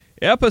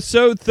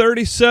Episode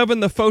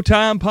 37, the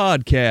Photime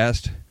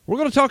Podcast. We're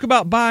going to talk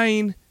about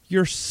buying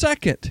your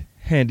second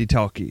handy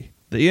talkie.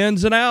 The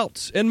ins and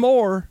outs and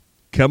more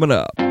coming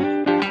up.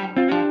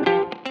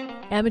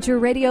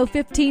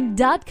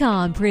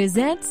 AmateurRadio15.com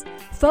presents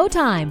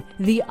Photime,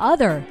 the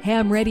other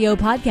ham radio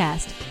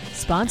podcast,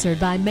 sponsored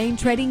by Main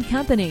Trading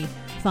Company.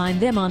 Find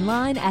them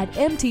online at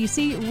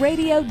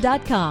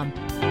mtcradio.com.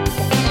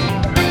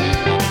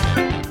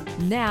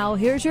 Now,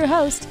 here's your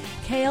host,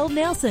 Cale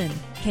Nelson,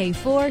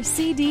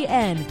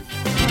 K4CDN.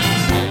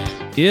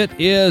 It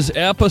is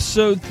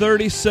episode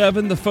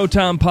 37, the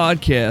Photime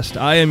Podcast.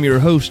 I am your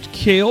host,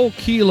 Cale,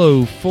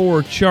 Kilo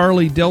 4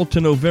 Charlie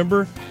Delta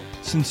November.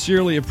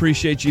 Sincerely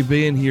appreciate you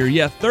being here.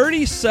 Yeah,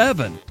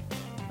 37.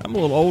 I'm a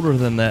little older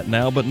than that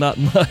now, but not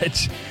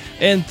much.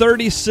 And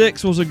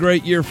 36 was a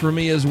great year for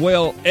me as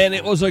well. And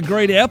it was a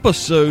great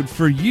episode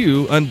for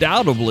you,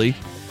 undoubtedly,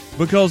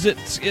 because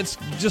it's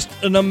just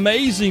an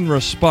amazing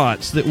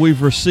response that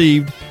we've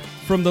received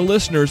from the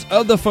listeners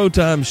of the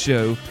Photime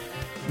Show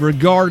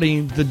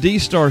regarding the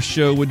D-Star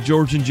show with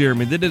George and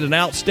Jeremy. They did an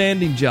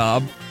outstanding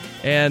job,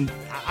 and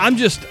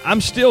I'm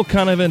still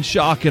kind of in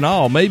shock and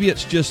awe. Maybe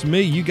it's just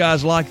me. You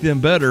guys like them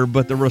better,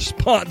 but the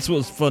response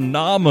was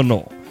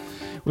phenomenal.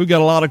 We've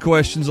got a lot of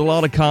questions, a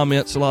lot of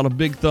comments, a lot of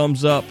big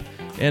thumbs up,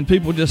 and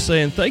people just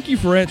saying, thank you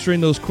for answering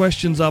those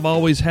questions I've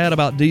always had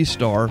about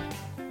D-Star.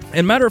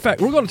 And matter of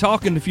fact, we're going to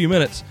talk in a few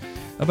minutes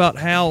about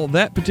how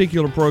that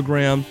particular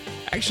program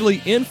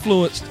actually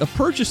influenced a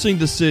purchasing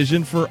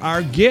decision for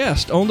our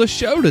guest on the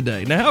show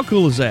today. Now, how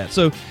cool is that?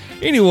 So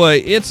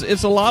anyway, it's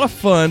a lot of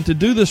fun to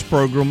do this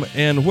program,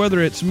 and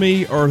whether it's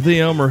me or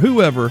them or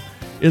whoever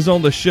is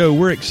on the show,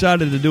 we're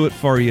excited to do it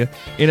for you,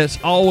 and it's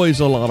always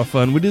a lot of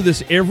fun. We do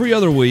this every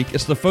other week.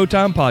 It's the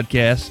Photime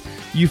Podcast.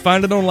 You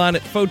find it online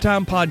at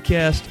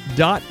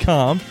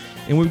photimepodcast.com,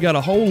 and we've got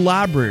a whole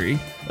library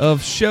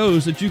of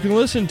shows that you can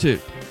listen to.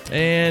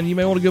 And you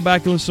may want to go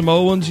back and listen to some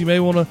old ones. You may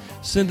want to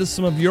send us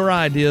some of your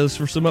ideas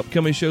for some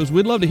upcoming shows.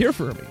 We'd love to hear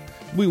from you.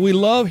 We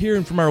love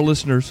hearing from our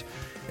listeners.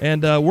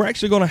 And we're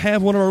actually going to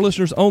have one of our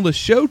listeners on the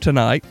show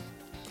tonight,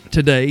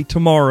 today,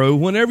 tomorrow,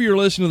 whenever you're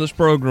listening to this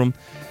program.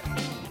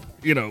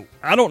 You know,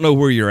 I don't know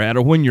where you're at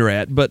or when you're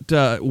at, but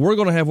we're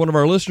going to have one of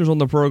our listeners on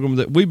the program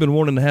that we've been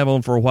wanting to have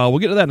on for a while. We'll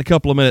get to that in a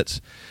couple of minutes.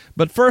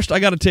 But first, I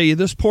got to tell you,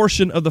 this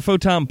portion of the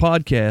Photime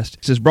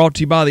Podcast is brought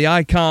to you by the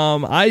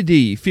ICOM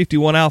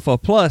ID51 Alpha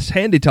Plus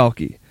Handy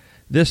Talkie.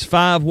 This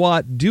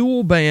 5-watt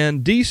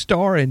dual-band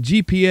D-Star and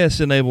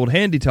GPS-enabled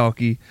handy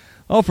talkie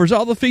offers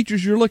all the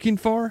features you're looking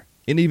for,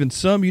 and even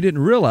some you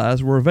didn't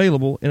realize were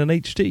available in an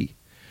HT.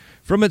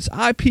 From its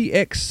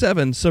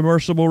IPX7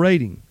 submersible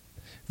rating,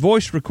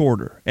 voice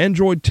recorder,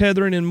 Android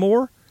tethering, and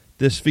more,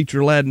 this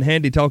feature-laden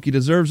handy talkie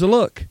deserves a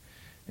look.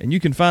 And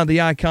you can find the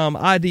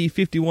ICOM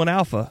ID51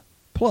 Alpha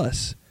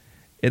Plus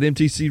at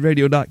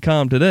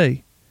mtcradio.com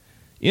today.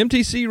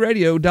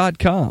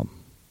 mtcradio.com.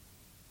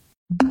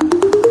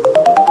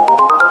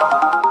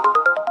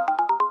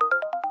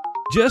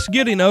 Just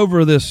getting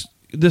over this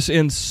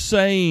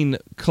insane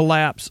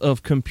collapse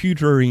of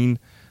computering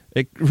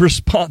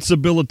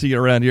responsibility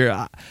around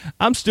here.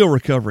 I'm still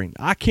recovering.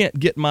 I can't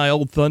get my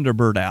old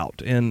Thunderbird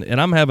out, and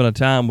I'm having a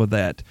time with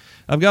that.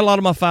 I've got a lot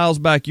of my files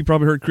back. You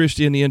probably heard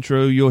Christy in the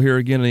intro. You'll hear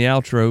again in the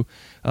outro.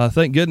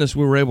 Thank goodness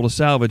we were able to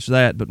salvage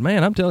that. But,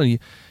 man, I'm telling you,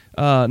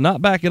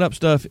 not backing up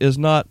stuff is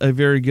not a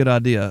very good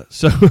idea.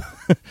 So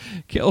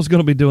Cale's going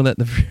to be doing that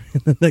in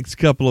the next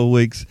couple of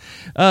weeks.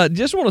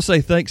 Just want to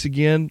say thanks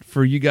again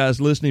for you guys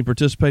listening,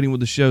 participating with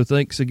the show.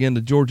 Thanks again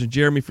to George and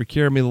Jeremy for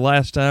carrying me the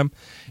last time.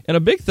 And a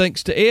big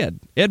thanks to Ed.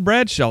 Ed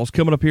Bradshaw's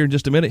coming up here in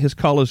just a minute. His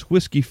call is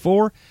Whiskey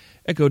 4,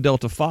 Echo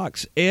Delta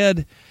Fox.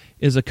 Ed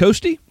is a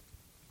Coastie,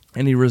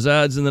 and he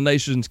resides in the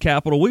nation's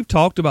capital. We've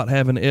talked about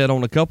having Ed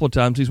on a couple of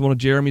times. He's one of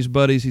Jeremy's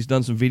buddies. He's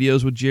done some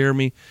videos with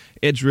Jeremy.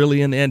 Ed's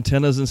really into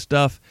antennas and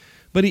stuff.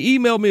 But he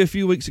emailed me a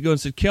few weeks ago and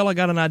said, Kel, I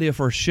got an idea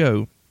for a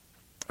show.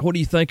 What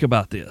do you think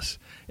about this?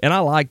 And I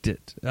liked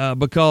it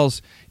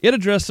because it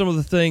addressed some of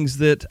the things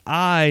that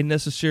I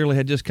necessarily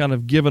had just kind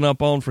of given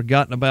up on,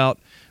 forgotten about,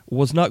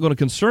 was not going to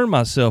concern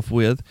myself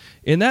with,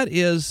 and that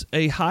is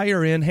a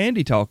higher-end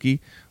handy talkie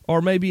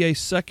or maybe a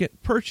second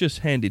purchase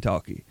handy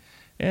talkie.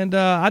 And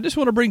I just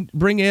want to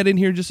bring Ed in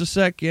here just a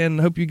sec and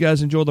hope you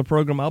guys enjoy the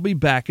program. I'll be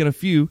back in a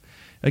few.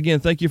 Again,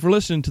 thank you for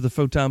listening to the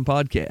Photime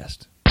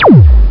Podcast.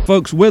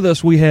 Folks, with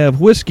us we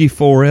have Whiskey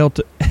 4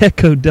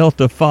 Echo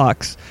Delta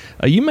Fox.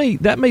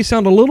 That may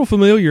sound a little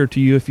familiar to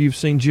you if you've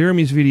seen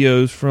Jeremy's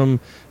videos from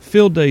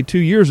Field Day 2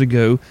 years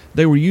ago.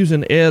 They were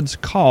using Ed's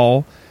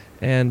call,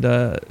 and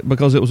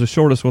because it was the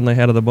shortest one they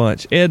had of the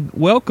bunch. Ed,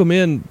 welcome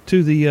in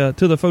to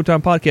the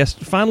Photime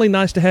Podcast. Finally,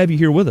 nice to have you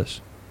here with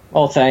us.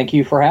 Well, thank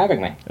you for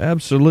having me.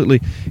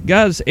 Absolutely.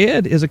 Guys,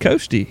 Ed is a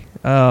Coastie.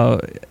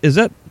 Is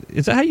that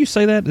how you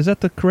say that? Is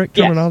that the correct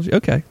terminology? Yes.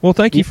 Okay. Well,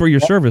 thank you for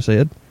your service,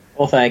 Ed.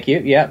 Well, thank you.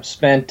 Yep.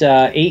 Spent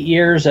 8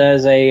 years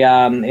as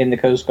in the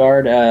Coast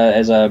Guard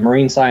as a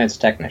marine science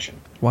technician.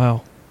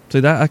 Wow. See,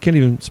 that I can't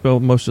even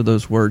spell most of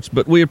those words,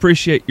 but we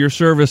appreciate your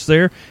service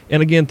there.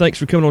 And again, thanks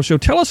for coming on the show.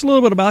 Tell us a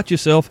little bit about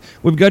yourself.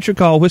 We've got your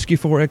call, Whiskey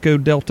 4 Echo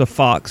Delta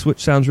Fox, which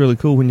sounds really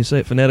cool when you say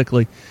it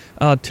phonetically.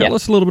 Tell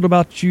us a little bit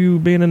about you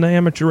being in the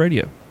amateur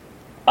radio.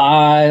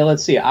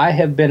 Let's see. I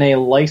have been a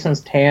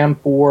licensed ham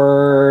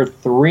for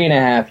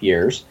 3.5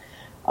 years.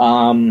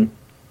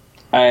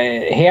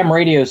 Ham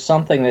radio is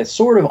something that's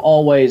sort of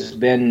always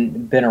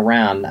been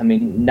around. I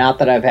mean, not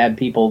that I've had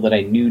people that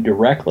I knew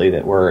directly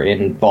that were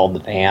involved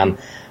with ham,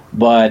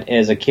 but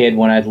as a kid,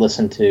 when I'd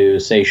listen to,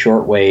 say,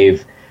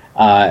 shortwave,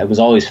 I was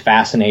always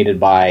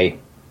fascinated by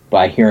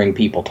hearing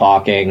people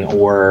talking,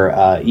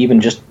 or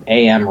even just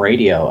AM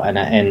radio. And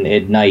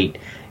at night,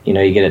 you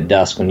get at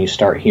dusk when you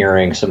start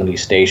hearing some of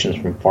these stations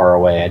from far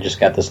away. I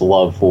just got this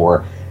love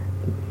for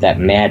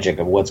that magic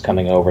of what's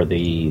coming over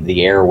the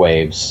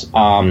airwaves.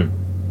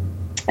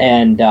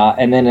 And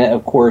then,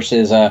 of course,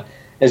 as a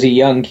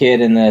young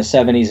kid in the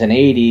 70s and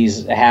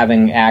 80s,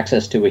 having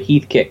access to a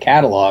Heathkit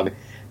catalog,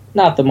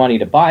 not the money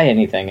to buy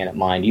anything in it,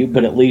 mind you,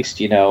 but at least,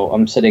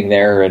 I'm sitting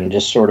there and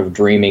just sort of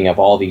dreaming of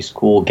all these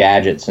cool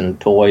gadgets and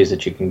toys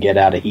that you can get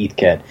out of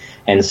Heathkit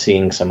and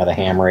seeing some of the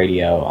ham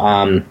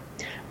radio.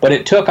 But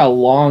it took a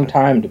long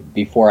time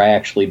before I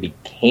actually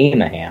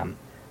became a ham,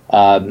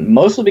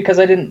 mostly because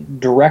I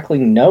didn't directly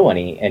know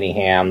any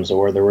hams,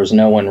 or there was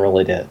no one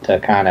really to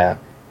kind of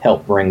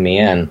help bring me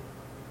in.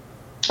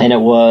 And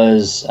it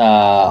was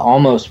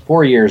almost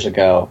 4 years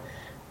ago,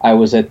 I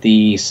was at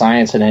the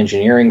Science and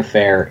Engineering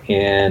Fair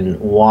in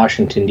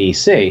Washington,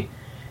 D.C.,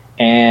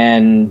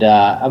 and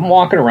I'm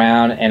walking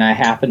around, and I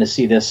happen to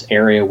see this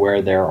area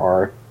where there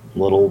are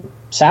little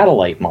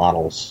satellite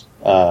models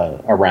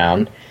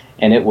around,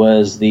 and it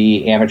was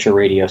the Amateur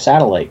Radio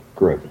Satellite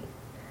Group.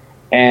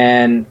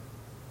 And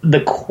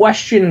the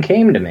question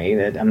came to me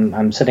that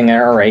I'm sitting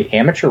there, all right,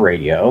 amateur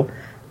radio,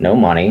 no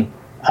money.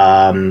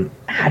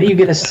 How do you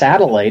get a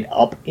satellite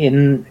up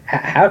in?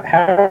 How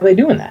are they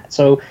doing that?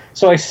 So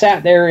I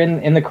sat there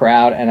in the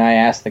crowd, and I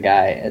asked the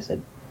guy. I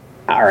said,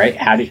 "All right,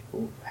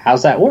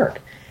 how's that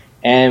work?"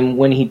 And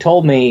when he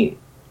told me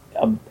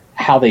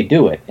how they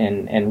do it,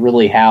 and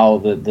really how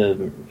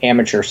the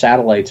amateur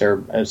satellites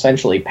are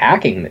essentially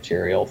packing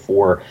material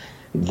for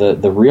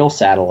the real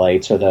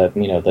satellites, or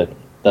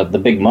the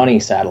big money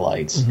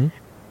satellites,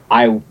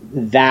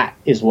 that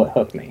is what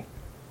hooked me.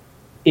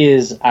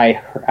 Is I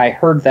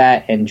heard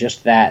that, and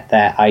just that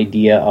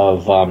idea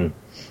of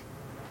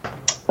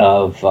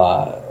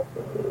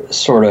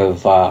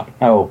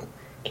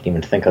can't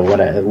even think of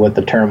what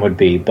the term would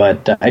be,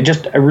 but I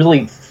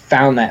really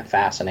found that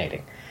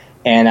fascinating,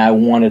 and I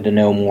wanted to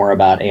know more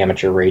about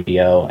amateur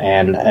radio.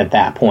 And at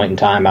that point in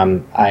time,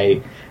 I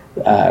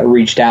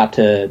reached out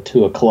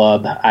to a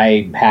club.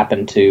 I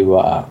happened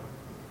to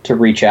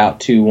reach out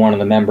to one of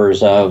the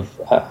members of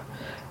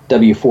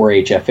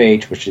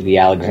W4HFH, which is the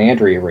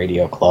Alexandria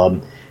Radio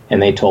Club,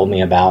 and they told me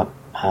about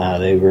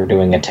they were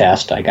doing a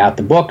test. I got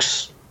the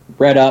books,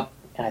 read up,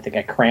 and I think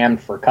I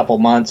crammed for a couple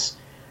months.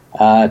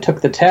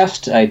 Took the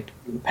test. I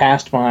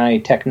passed my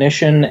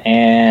technician,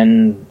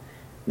 and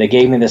they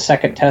gave me the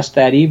second test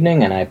that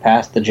evening, and I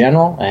passed the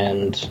general,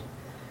 and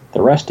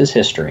the rest is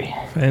history.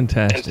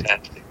 Fantastic.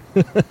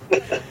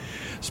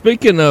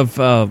 Speaking of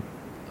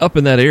up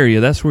in that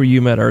area, that's where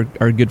you met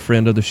our good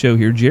friend of the show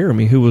here,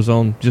 Jeremy, who was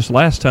on just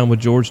last time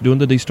with George doing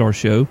the D-Star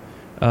show.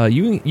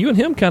 You and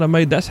him kind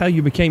of that's how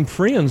you became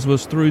friends,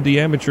 was through the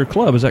amateur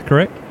club. Is that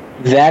correct?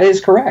 That is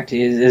correct.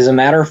 As a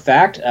matter of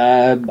fact,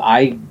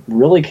 I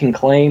really can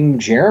claim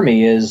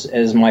Jeremy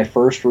as my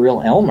first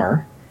real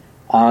Elmer,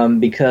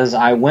 because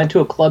I went to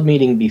a club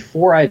meeting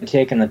before I had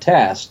taken the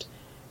test,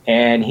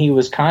 and he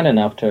was kind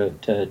enough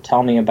to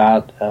tell me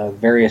about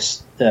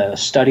various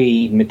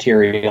study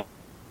materials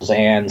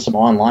and some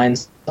online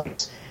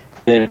sites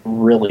that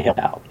really helped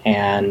out.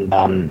 And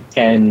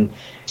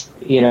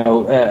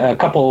a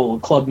couple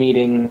club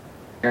meetings,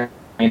 and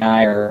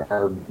I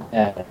are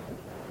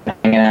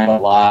hanging out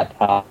a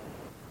lot.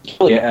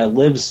 He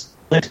lived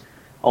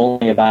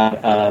only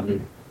about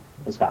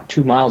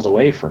 2 miles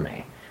away from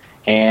me,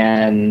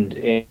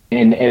 and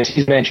as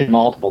he's mentioned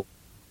multiple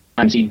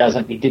times, he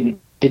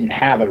didn't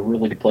have a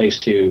really good place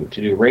to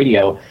do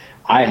radio.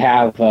 I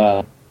have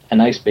a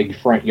nice big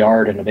front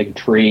yard and a big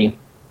tree,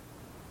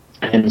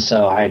 and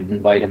so I'd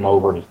invite him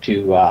over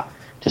to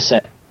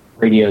set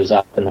radios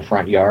up in the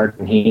front yard,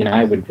 and he and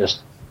I would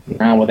just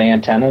around with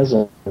antennas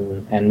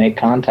and make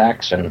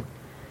contacts and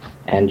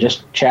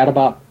just chat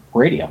about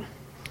radio.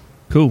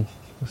 Cool.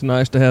 It's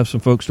nice to have some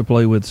folks to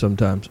play with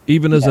sometimes,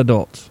 even as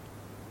adults.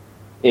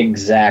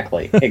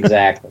 Exactly.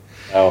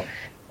 So,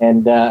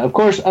 and of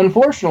course,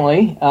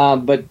 unfortunately,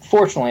 but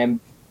fortunately, I'm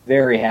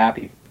very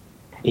happy.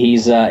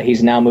 He's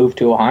now moved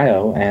to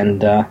Ohio,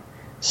 and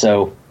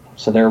so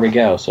there we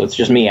go. So it's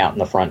just me out in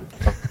the front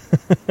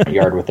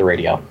yard with the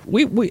radio.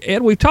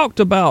 We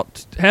talked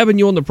about having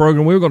you on the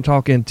program. We were going to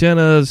talk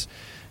antennas,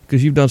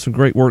 because you've done some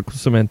great work with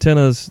some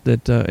antennas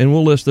that, and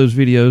we'll list those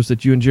videos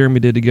that you and Jeremy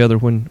did together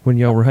when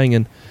y'all were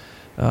hanging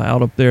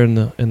out up there in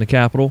the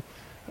Capitol.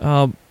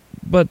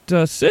 But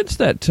since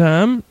that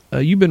time,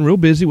 you've been real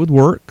busy with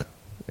work,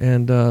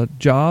 and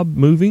job,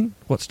 moving,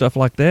 what stuff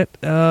like that.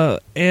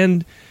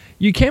 And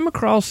you came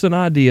across an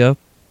idea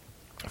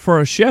for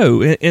a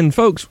show. And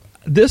folks,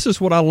 this is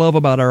what I love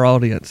about our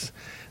audience.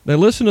 They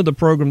listen to the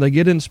program, they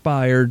get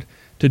inspired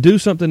to do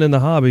something in the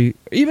hobby,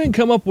 even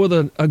come up with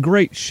a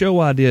great show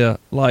idea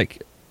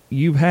like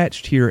you've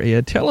hatched here,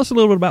 Ed. Tell us a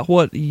little bit about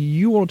what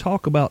you want to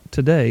talk about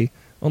today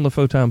on the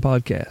Photime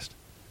Podcast.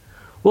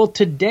 Well,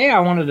 today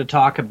I wanted to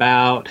talk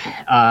about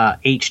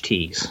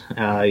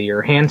HTs,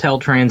 your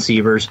handheld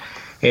transceivers.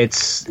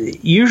 It's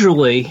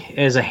usually,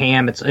 as a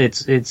ham,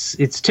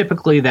 it's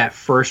typically that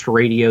first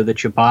radio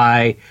that you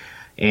buy,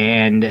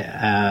 and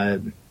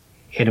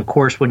of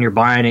course, when you're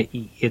buying it,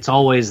 it's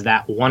always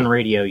that one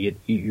radio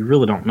you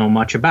really don't know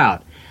much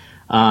about.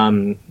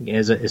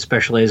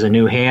 Especially as a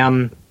new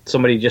ham,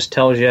 somebody just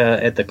tells you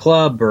at the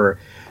club or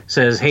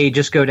says, hey,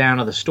 just go down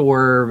to the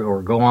store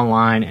or go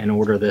online and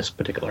order this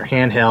particular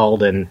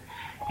handheld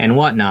and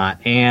whatnot.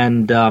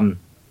 And,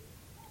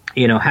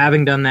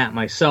 having done that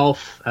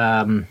myself,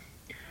 I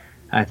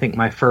think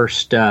my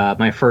first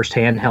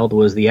handheld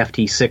was the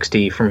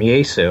FT60 from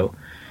Yaesu.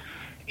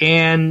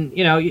 And,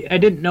 I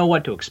didn't know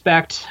what to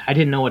expect. I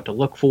didn't know what to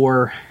look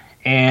for.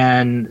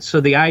 And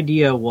so the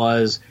idea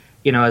was,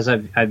 as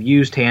I've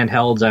used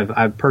handhelds,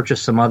 I've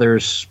purchased some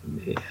others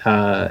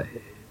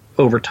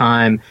over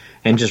time,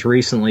 and just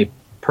recently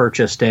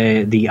purchased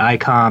the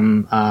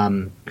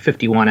ICOM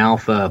 51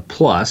 Alpha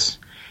Plus.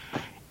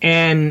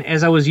 And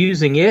as I was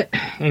using it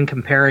and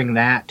comparing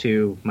that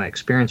to my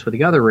experience with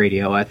the other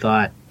radio, I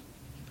thought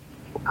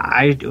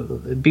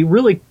it'd be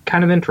really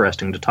kind of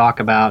interesting to talk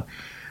about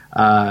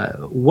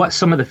what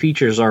some of the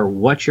features are,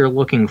 what you're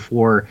looking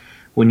for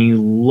when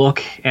you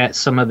look at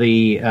some of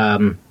the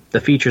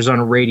features on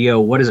a radio.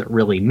 What does it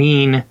really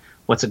mean?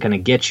 What's it going to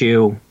get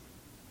you?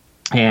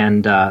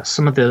 And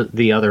some of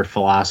the other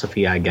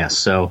philosophy, I guess.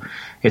 So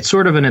it's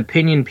sort of an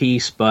opinion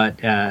piece,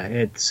 but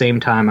at the same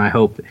time, I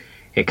hope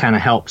it kind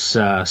of helps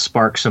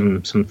spark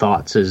some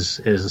thoughts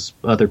as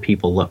other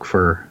people look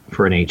for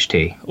an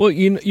HT. Well,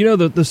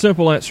 the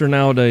simple answer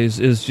nowadays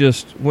is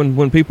just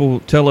when people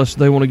tell us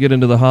they want to get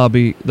into the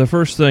hobby, the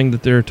first thing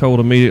that they're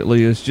told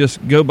immediately is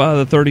just go buy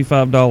the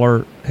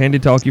 $35 Handy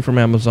Talkie from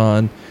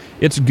Amazon.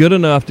 It's good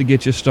enough to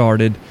get you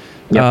started.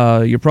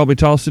 Yep. You'll probably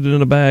toss it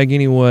in a bag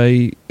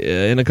anyway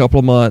in a couple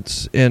of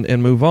months and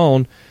move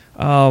on.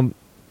 And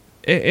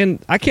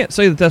I can't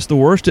say that that's the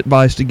worst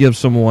advice to give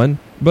someone,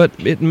 but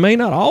it may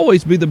not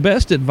always be the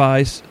best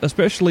advice,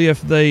 especially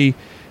if they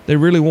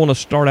really want to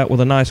start out with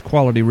a nice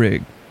quality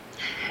rig.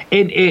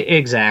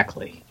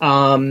 Exactly.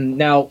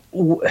 Now,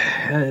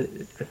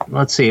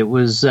 let's see. It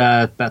was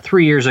about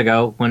 3 years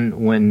ago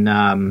when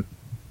I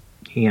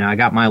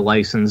got my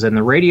license, and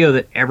the radio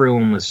that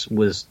everyone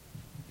was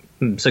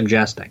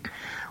suggesting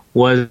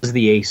was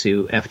the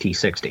Yaesu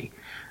FT60.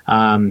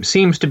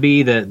 Seems to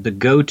be the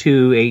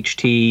go-to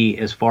HT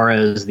as far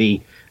as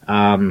the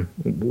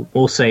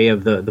we'll say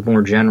of the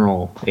more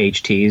general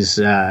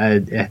HTs. I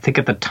think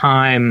at the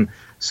time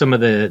some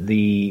of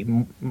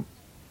the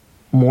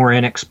more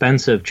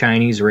inexpensive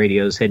Chinese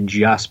radios had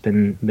just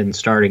been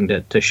starting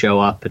to show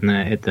up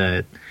at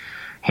the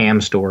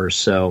ham stores.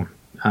 So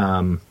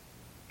and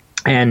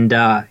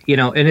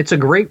it's a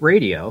great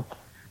radio.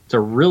 It's a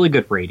really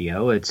good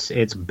radio.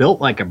 It's built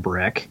like a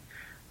brick.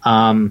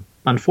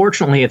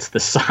 Unfortunately, it's the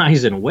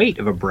size and weight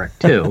of a brick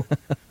too.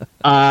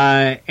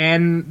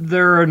 And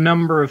there are a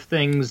number of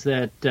things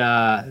that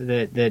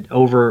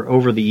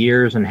over the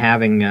years and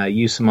having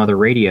used some other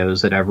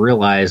radios that I've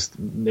realized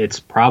it's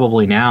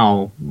probably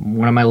now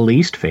one of my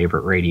least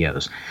favorite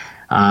radios.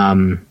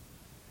 So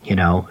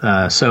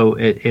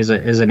as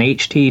an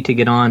HT to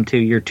get on to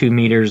your 2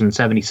 meters and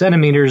 70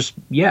 centimeters,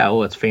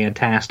 it's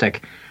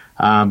fantastic.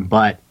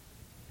 But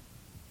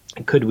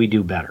could we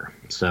do better?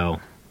 So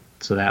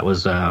that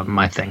was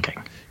my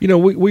thinking.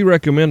 We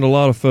recommend a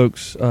lot of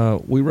folks,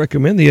 we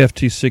recommend the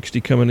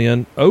FT60 coming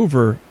in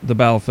over the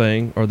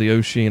Baofeng or the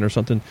Osheen or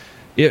something,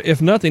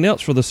 if nothing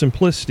else for the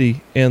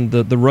simplicity and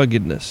the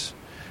ruggedness.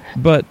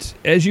 But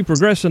as you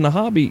progress in the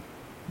hobby,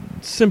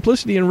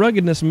 simplicity and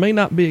ruggedness may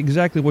not be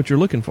exactly what you're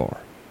looking for.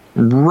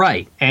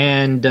 Right.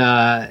 And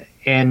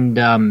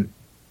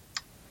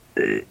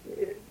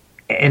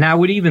I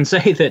would even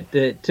say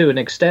that to an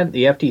extent,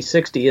 the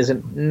FT60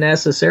 isn't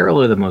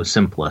necessarily the most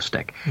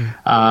simplistic.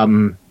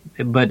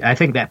 But I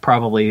think that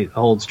probably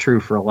holds true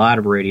for a lot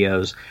of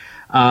radios.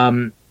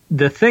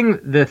 The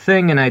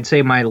thing, and I'd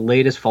say my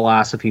latest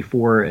philosophy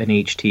for an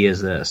HT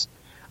is this.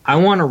 I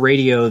want a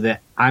radio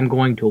that I'm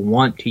going to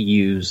want to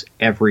use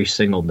every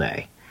single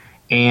day.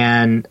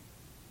 And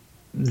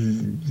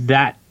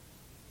that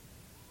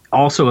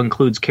also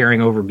includes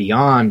carrying over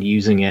beyond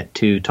using it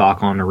to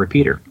talk on a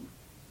repeater.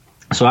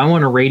 So I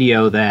want a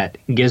radio that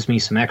gives me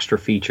some extra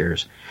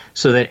features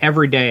so that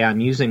every day I'm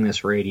using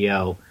this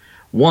radio,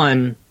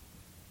 one,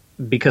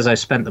 because I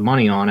spent the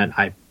money on it,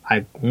 I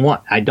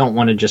don't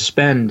want to just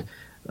spend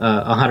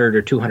 $100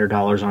 or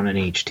 $200 on an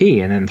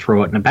HT and then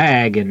throw it in a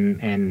bag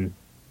and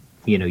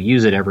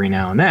use it every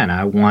now and then.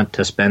 I want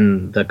to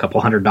spend a couple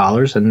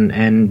 $100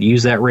 and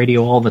use that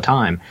radio all the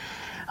time.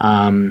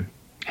 And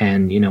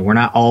and we're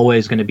not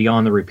always going to be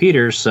on the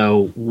repeaters.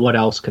 So what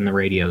else can the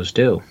radios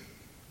do?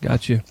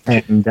 Gotcha.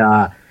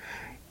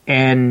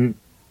 And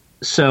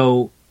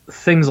so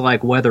things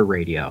like weather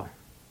radio,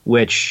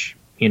 which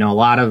a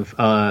lot of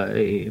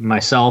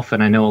myself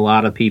and I know a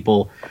lot of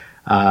people,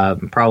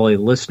 probably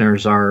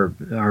listeners,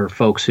 are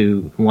folks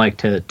who like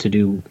to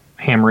do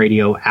ham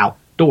radio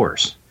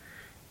outdoors,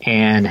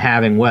 and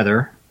having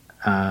weather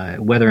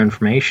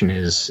information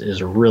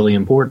is really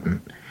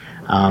important.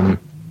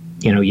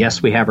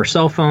 Yes, we have our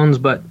cell phones,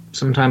 but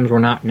sometimes we're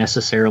not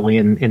necessarily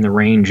in the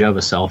range of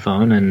a cell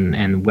phone,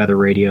 and weather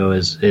radio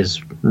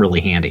is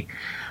really handy.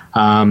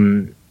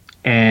 And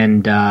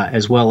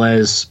as well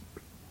as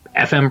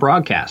FM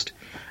broadcast.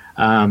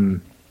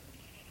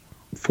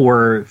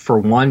 For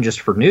one,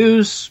 just for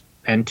news,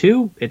 and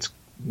two, it's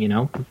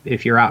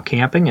if you're out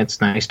camping, it's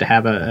nice to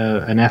have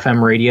an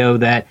FM radio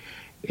that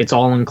it's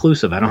all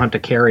inclusive. I don't have to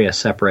carry a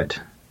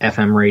separate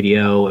FM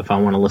radio if I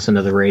want to listen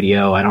to the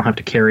radio. I don't have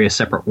to carry a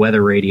separate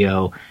weather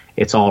radio.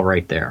 It's all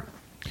right there.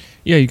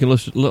 Yeah, you can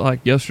listen.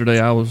 Like yesterday,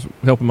 I was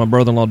helping my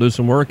brother-in-law do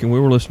some work, and we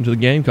were listening to the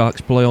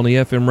Gamecocks play on the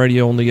FM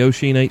radio on the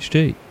Oshin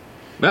HT.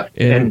 Yep.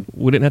 And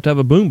we didn't have to have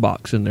a boom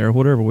box in there,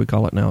 whatever we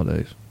call it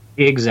nowadays.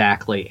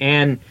 Exactly.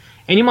 And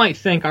you might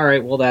think, all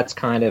right, well, that's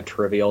kind of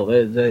trivial.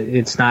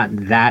 It's not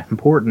that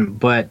important.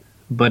 But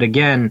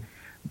again,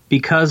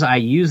 because I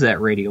use that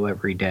radio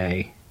every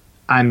day,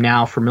 I'm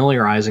now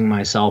familiarizing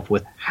myself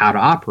with how to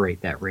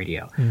operate that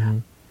radio,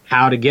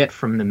 how to get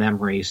from the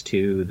memories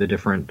to the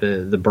different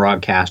the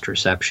broadcast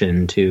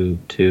reception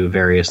to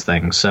various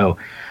things. So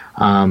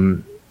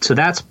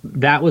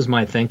that was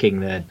my thinking,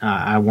 that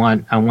I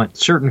want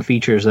certain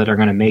features that are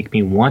going to make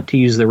me want to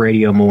use the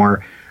radio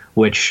more,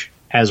 which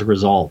as a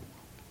result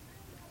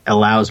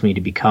allows me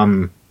to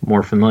become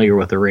more familiar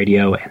with the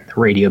radio, and the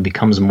radio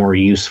becomes more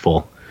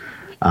useful.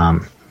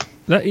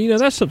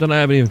 That's something I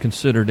haven't even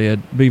considered,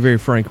 Ed. Be very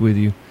frank with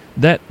you.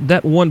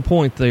 That one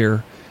point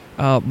there,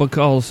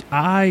 because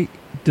I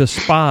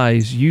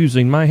despise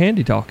using my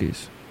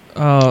handy-talkies.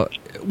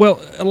 Well,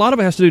 a lot of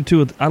it has to do too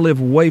with I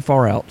live way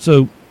far out,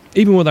 so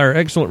even with our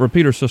excellent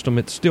repeater system,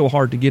 it's still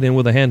hard to get in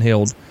with a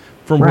handheld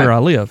from where I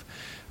live.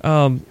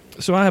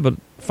 So I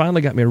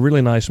finally got me a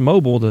really nice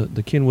mobile,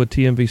 the Kenwood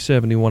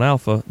TMV71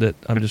 Alpha that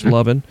I'm just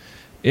loving,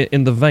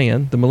 in the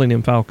van, the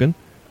Millennium Falcon.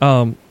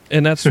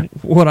 And that's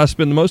what I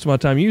spend the most of my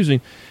time using.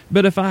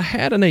 But if I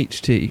had an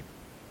HT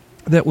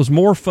that was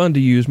more fun to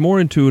use, more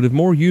intuitive,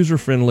 more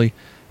user-friendly,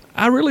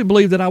 I really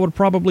believe that I would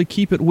probably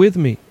keep it with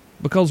me,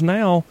 because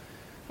now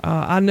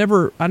I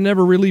never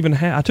really even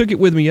had. I took it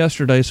with me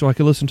yesterday so I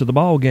could listen to the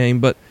ball game,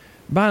 but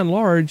by and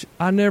large,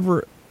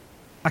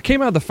 I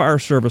came out of the fire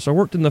service. I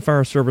worked in the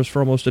fire service for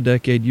almost a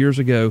decade years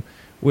ago.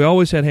 We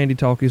always had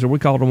handy-talkies, or we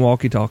called them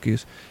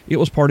walkie-talkies. It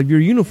was part of your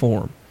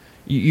uniform.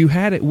 You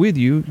had it with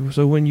you,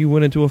 so when you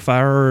went into a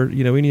fire or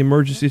any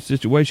emergency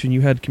situation, you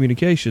had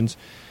communications.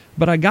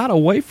 But I got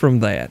away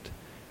from that,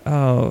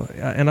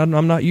 and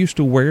I'm not used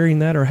to wearing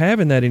that or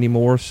having that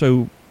anymore.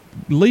 So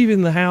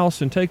leaving the house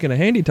and taking a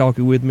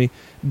handy-talkie with me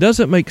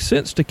doesn't make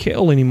sense to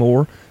Kel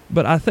anymore.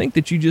 But I think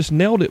that you just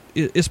nailed it.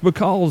 It's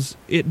because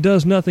it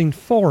does nothing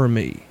for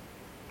me.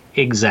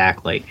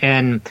 Exactly.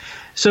 And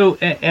so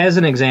as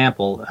an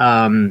example,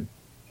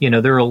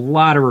 there are a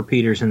lot of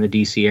repeaters in the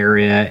DC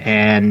area,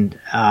 and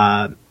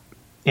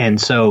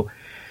so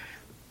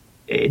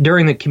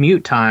during the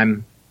commute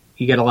time,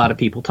 you get a lot of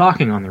people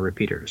talking on the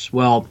repeaters.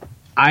 Well,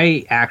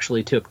 I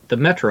actually took the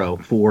Metro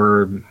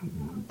for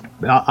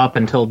up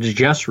until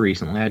just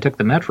recently. I took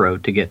the Metro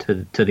to get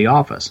to the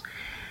office.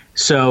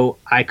 So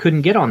I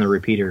couldn't get on the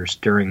repeaters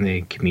during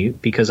the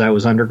commute because I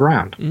was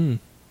underground.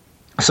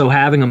 So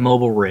having a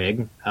mobile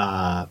rig,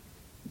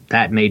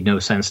 that made no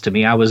sense to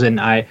me. I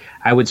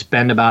would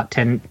spend about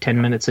 10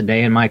 minutes a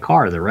day in my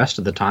car. The rest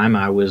of the time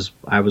I was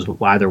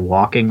either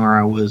walking or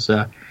I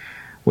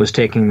was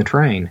taking the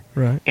train.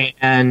 Right.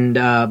 And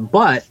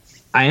but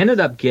I ended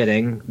up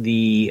getting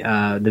the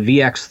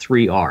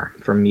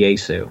VX3R from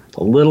Yaesu,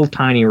 a little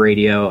tiny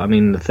radio. I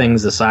mean, the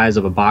thing's the size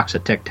of a box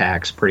of Tic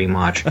Tacs, pretty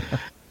much.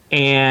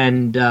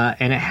 And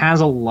it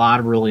has a lot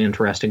of really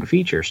interesting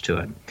features to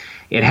it.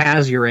 It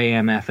has your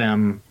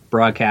AM/FM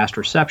broadcast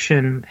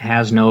reception,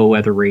 has no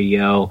weather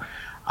radio,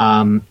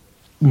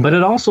 but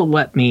it also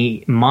let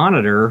me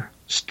monitor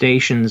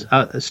stations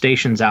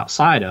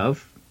outside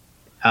of,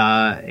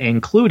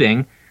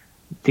 including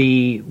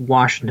the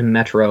Washington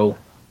Metro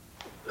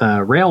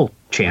rail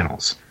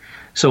channels.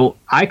 So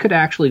I could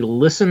actually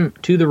listen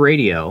to the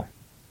radio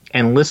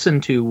and listen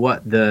to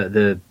what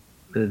the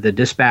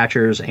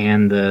dispatchers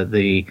and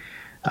the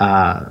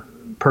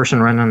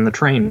person running the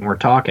train were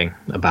talking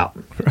about.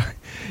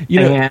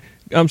 Right.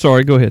 I'm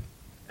sorry. Go ahead.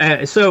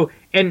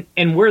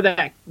 And where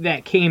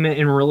that came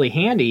in really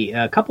handy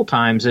a couple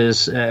times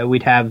is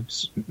we'd have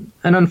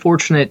an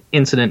unfortunate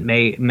incident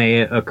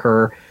may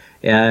occur.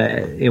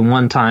 In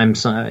one time,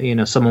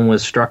 someone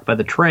was struck by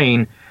the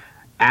train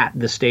at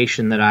the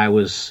station that I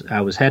was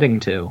heading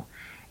to,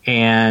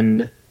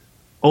 and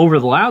over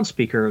the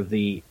loudspeaker of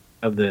the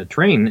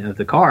train, of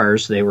the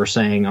cars, they were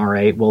saying, "All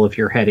right, well, if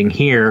you're heading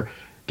here,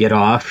 get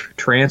off,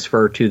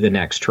 transfer to the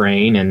next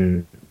train,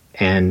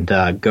 and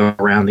go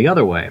around the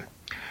other way.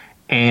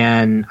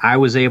 And I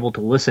was able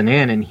to listen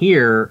in and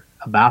hear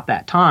about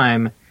that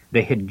time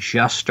they had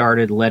just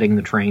started letting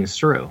the trains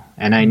through.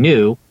 And I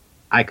knew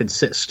I could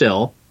sit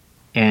still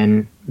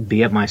and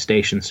be at my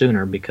station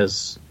sooner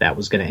because that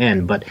was going to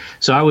end. But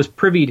so I was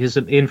privy to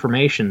some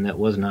information that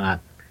was not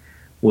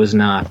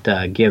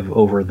give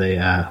over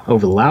the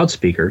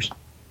loudspeakers,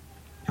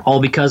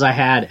 all because I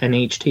had an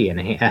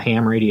HT, a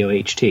ham radio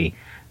HT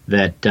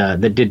that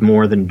did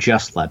more than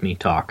just let me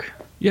talk.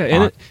 Yeah,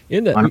 and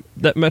in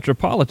that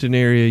metropolitan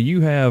area,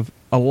 you have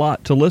a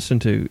lot to listen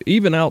to,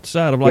 even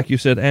outside of, like you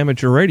said,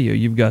 amateur radio.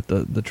 You've got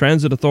the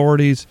transit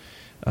authorities,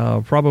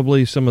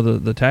 probably some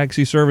of the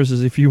taxi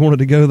services if you wanted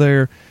to go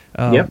there.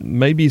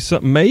 Maybe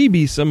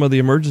some of the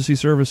emergency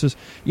services.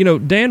 You know,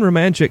 Dan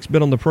Romanchik's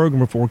been on the program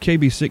before.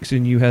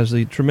 KB6NU has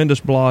the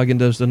tremendous blog and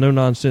does the no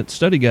nonsense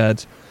study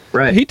guides.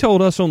 Right. He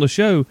told us on the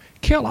show,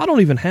 Kel, I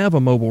don't even have a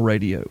mobile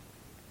radio.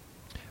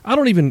 I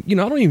don't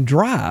even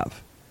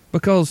drive.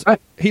 Because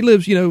he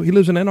lives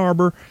in Ann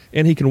Arbor,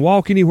 and he can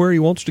walk anywhere he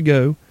wants to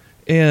go,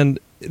 and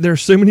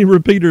there's so many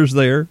repeaters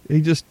there.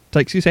 He just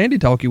takes his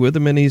handy-talkie with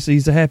him, and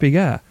he's a happy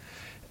guy.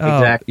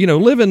 Exactly.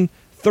 Living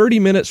 30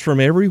 minutes from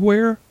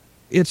everywhere,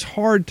 it's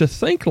hard to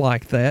think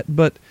like that,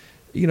 but,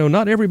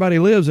 not everybody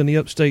lives in the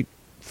upstate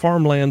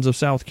farmlands of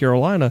South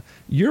Carolina.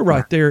 You're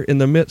right there in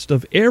the midst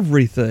of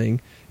everything,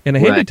 and a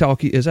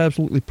handy-talkie is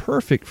absolutely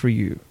perfect for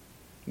you.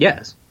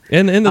 Yes.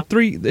 And the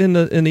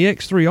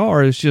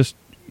X3R is just,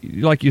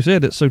 like you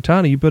said, it's so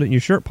tiny you put it in your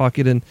shirt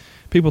pocket and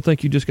people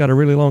think you just got a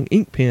really long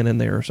ink pen in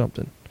there or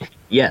something.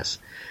 Yes.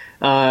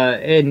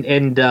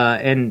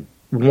 And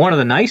one of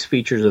the nice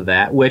features of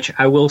that, which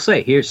I will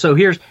say, here's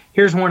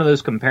one of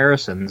those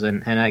comparisons,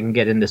 and I can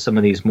get into some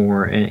of these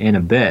more in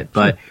a bit,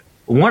 but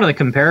one of the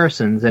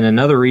comparisons, and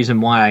another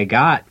reason why I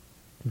got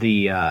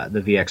the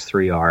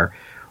VX3R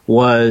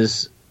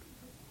was,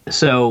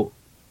 so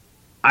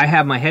I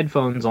have my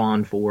headphones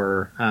on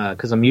for,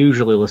 because I'm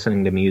usually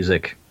listening to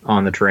music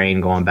on the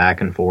train going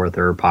back and forth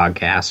or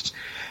podcasts.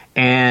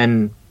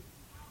 And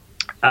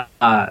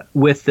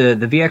with the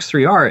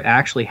VX3R, it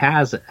actually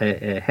has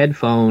a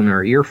headphone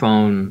or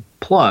earphone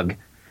plug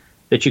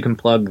that you can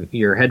plug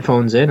your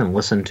headphones in and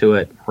listen to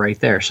it right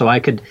there. So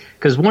I could,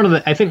 because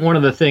I think one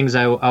of the things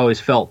I always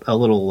felt a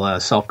little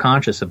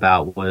self-conscious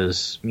about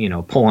was,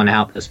 pulling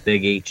out this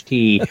big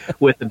HT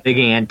with the big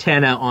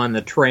antenna on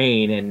the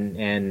train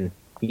and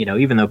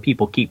even though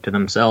people keep to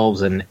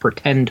themselves and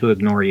pretend to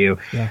ignore you,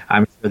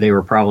 I'm sure they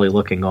were probably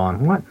looking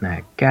on, what in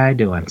that guy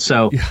doing?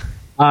 So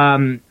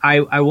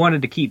I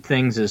wanted to keep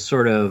things as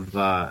sort of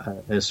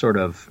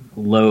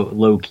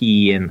low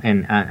key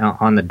and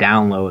on the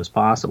down low as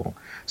possible.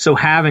 So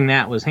having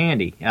that was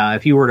handy.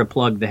 If you were to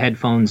plug the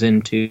headphones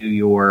into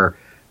your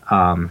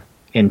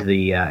into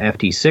the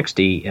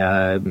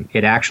FT60,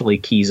 it actually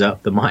keys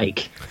up the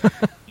mic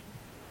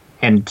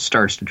and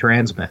starts to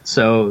transmit.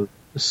 So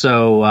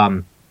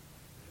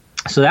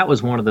that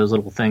was one of those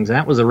little things, and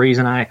that was the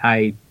reason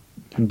I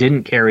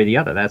didn't carry the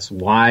other. That's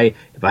why,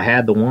 if I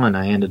had the one,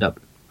 I ended up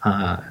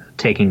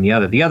taking the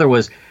other. The other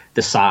was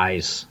the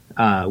size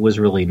was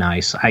really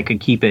nice. I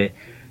could keep it.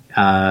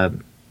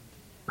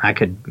 I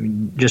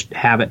could just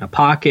have it in a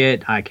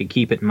pocket. I could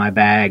keep it in my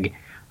bag,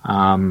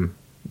 kind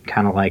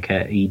of like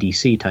a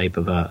EDC type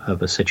of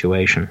a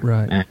situation.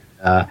 Right.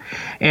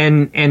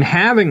 And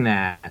having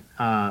that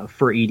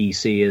for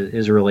EDC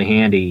is really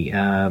handy.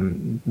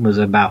 Was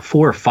about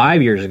 4 or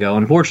 5 years ago.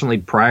 Unfortunately,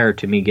 prior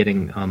to me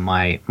getting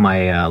my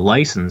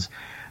license,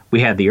 we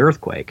had the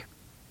earthquake,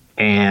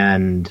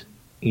 and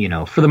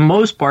for the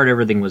most part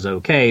everything was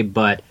okay,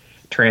 but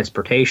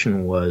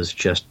transportation was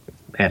just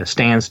at a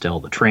standstill.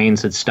 The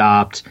trains had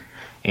stopped,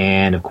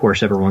 and of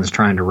course everyone's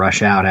trying to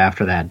rush out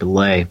after that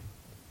delay.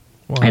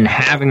 Wow. And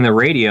having the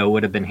radio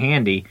would have been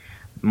handy.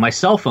 My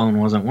cell phone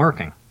wasn't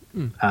working.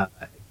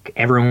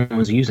 Everyone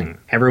was using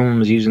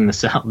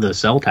the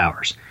cell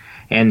towers,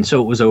 and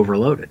so it was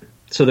overloaded.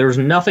 So there was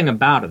nothing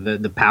about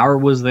it. The power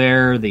was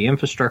there, the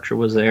infrastructure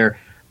was there,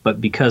 but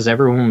because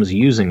everyone was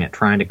using it,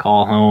 trying to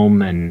call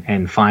home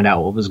and find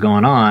out what was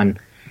going on,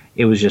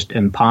 it was just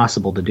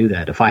impossible to do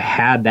that. If I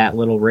had that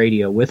little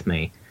radio with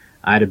me,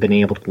 I'd have been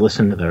able to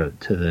listen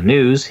to the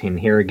news, and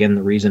here again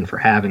the reason for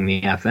having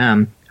the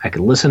FM. I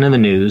could listen to the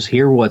news,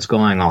 hear what's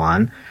going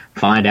on,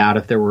 find out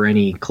if there were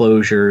any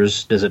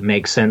closures. Does it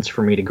make sense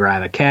for me to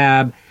grab a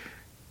cab?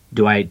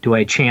 Do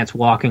I chance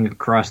walking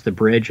across the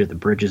bridge, or the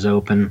bridge is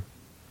open?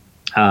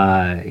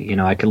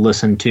 I could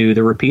listen to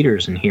the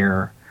repeaters and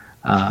hear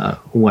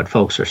what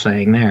folks are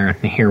saying there,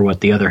 and hear what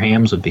the other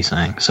hams would be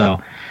saying.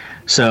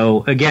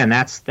 So again,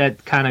 that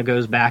kind of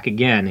goes back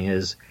again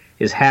is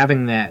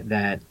having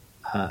that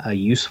a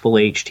useful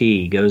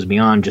HT goes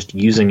beyond just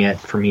using it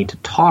for me to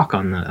talk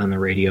on the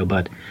radio,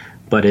 but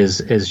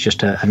is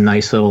just a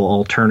nice little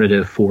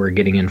alternative for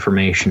getting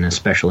information,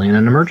 especially in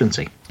an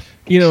emergency.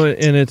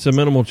 And it's a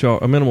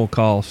minimal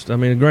cost. I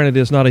mean, granted,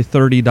 it's not a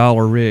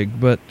 $30 rig,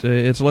 but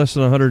it's less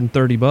than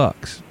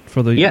 $130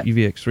 for the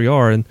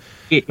VX3R, and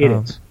it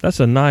is. That's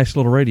a nice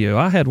little radio.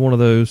 I had one of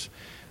those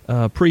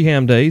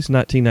pre-ham days,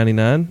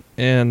 1999,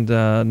 and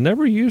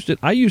never used it.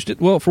 I used it,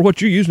 well, for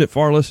what you're using it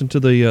for. I listened to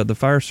the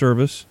fire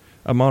service.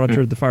 I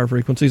monitored the fire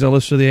frequencies. I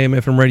listened to the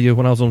AM/FM radio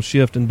when I was on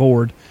shift and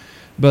board.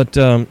 But,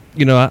 I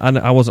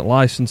wasn't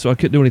licensed, so I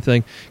couldn't do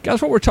anything.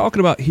 Guys, what we're talking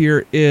about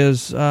here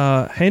is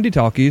handy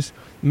talkies,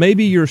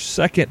 maybe your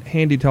second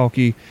handy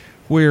talkie,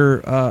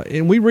 where,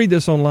 and we read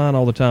this online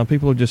all the time,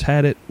 people have just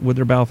had it with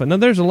their Baofeng. Now,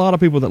 there's a lot of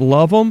people that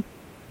love them,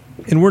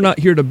 and we're not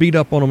here to beat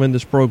up on them in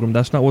this program.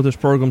 That's not what this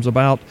program's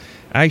about.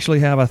 I actually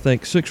have, I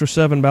think, 6 or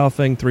 7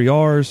 Baofeng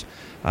 3Rs.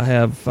 I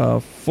have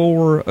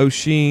 4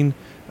 Oshin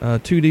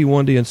 2D,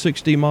 1D, and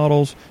 6D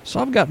models. So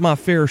I've got my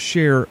fair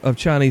share of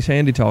Chinese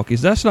handy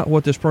talkies. That's not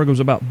what this program's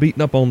about,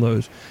 beating up on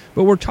those.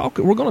 But we're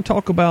going to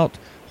talk about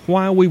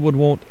why we would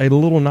want a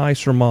little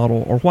nicer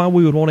model, or why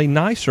we would want a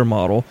nicer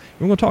model.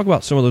 We're going to talk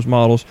about some of those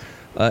models.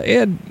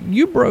 Ed,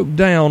 you broke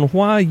down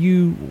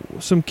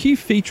some key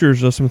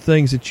features of some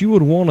things that you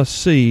would want to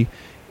see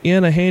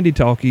in a handy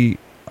talkie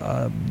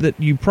that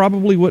you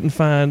probably wouldn't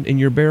find in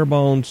your bare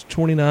bones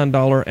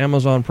 $29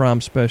 Amazon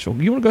Prime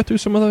special. You want to go through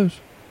some of those?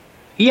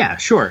 Yeah,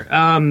 sure.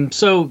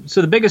 So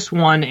the biggest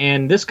one,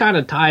 and this kind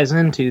of ties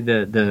into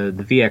the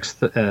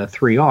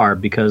VX3R,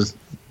 because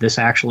this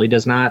actually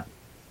does not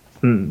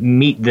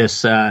meet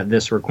this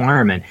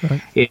requirement,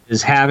 right,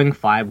 is having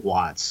 5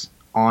 watts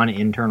on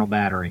internal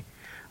battery.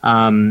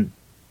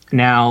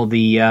 Now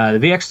the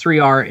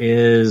VX3R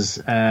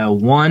is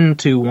 1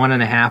 to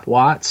 1.5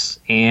 watts,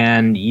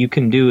 and you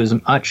can do as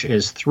much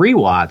as 3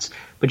 watts,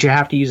 but you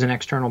have to use an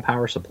external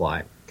power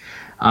supply.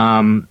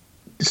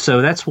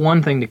 So that's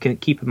one thing to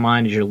keep in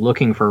mind as you're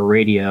looking for a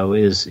radio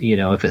is,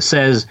 if it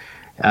says,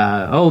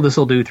 this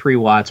will do 3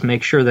 watts,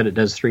 make sure that it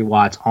does 3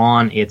 watts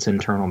on its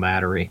internal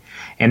battery.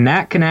 And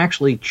that can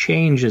actually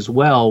change as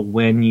well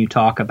when you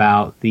talk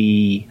about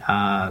the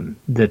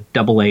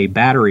AA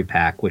battery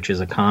pack, which is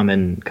a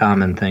common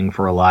thing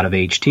for a lot of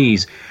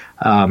HTs.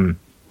 And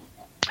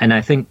I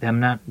think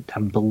I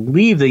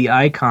believe the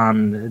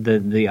Icom,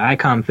 the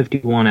Icom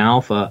 51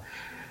 Alpha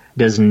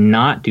does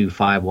not do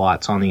 5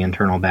 watts on the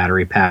internal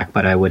battery pack,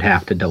 but I would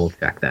have to double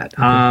check that.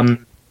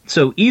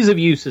 So ease of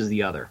use is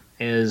the other.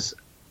 Is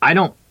I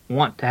don't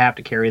want to have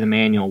to carry the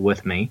manual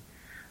with me,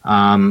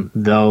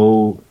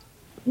 though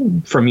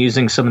from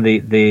using some of the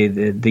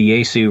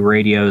Yaesu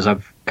radios,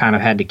 I've kind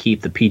of had to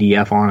keep the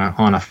PDF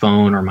on a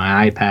phone or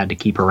my iPad to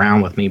keep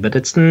around with me, but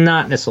it's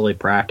not necessarily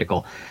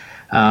practical.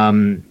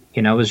 It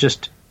was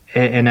just,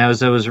 and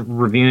as I was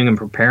reviewing and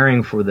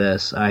preparing for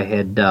this, I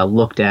had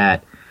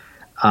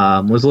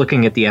was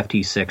looking at the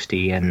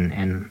FT60,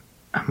 and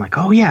I'm like,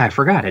 oh yeah, I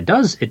forgot. It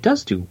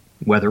does do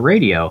weather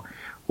radio.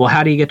 Well,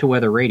 how do you get to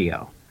weather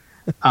radio?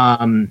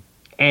 And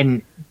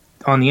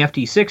on the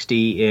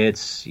FT60,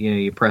 it's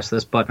you press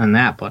this button and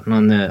that button.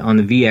 On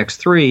the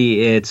VX3,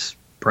 it's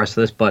press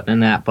this button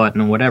and that button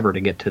and whatever to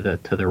get to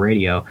the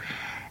radio.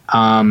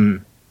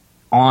 On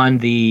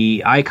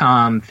the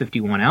Icom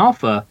 51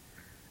 Alpha,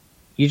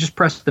 you just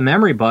press the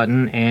memory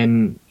button,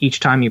 and each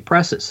time you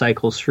press it,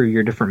 cycles through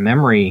your different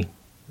memory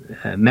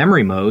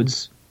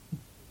modes.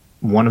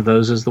 One of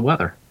those is the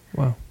weather.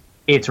 Wow.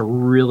 It's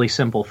really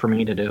simple for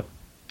me to do.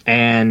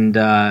 And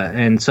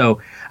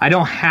so I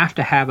don't have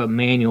to have a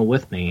manual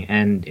with me,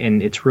 and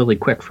it's really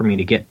quick for me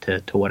to get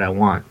to what I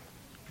want.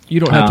 You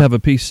don't have to have a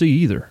PC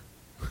either.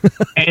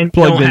 And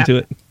plugged into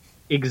it.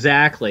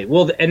 Exactly.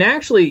 Well, and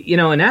actually,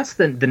 and that's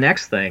the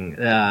next thing.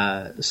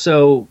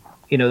 So,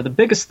 the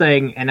biggest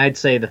thing, and I'd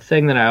say the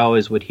thing that I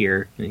always would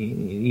hear,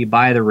 you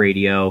buy the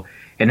radio,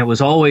 and it was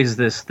always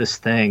this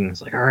thing.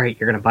 It's like, all right,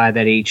 you're going to buy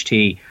that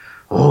HT.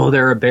 Oh,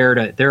 they're a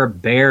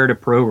bear to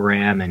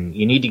program, and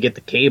you need to get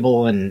the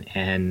cable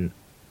and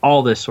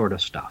all this sort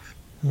of stuff.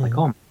 Like,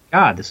 oh my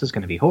God, this is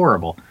going to be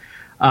horrible.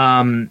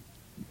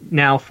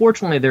 Now,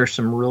 fortunately, there's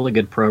some really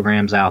good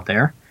programs out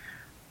there.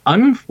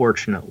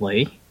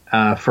 Unfortunately,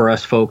 for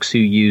us folks who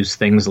use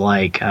things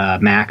like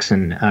Macs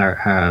and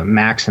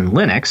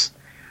Linux,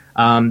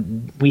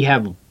 we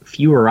have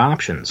fewer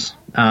options.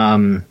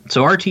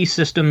 So RT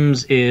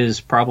Systems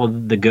is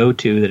probably the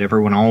go-to that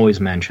everyone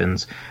always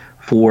mentions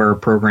for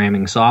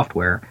programming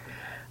software.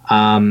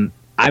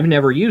 I've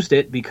never used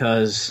it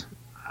because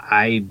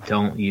I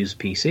don't use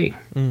PC.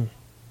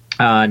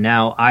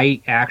 Now,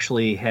 I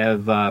actually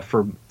have,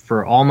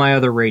 for all my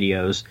other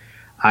radios,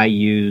 I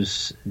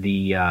use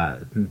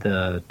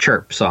the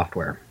Chirp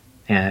software.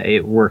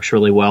 It works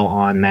really well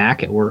on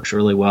Mac. It works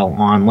really well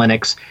on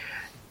Linux.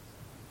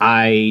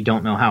 I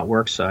don't know how it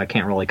works, so I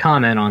can't really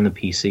comment on the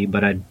PC,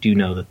 but I do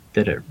know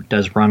that it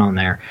does run on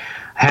there.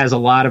 It has a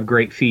lot of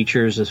great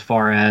features as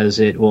far as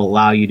it will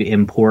allow you to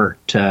import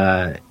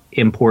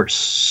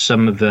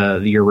some of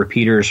your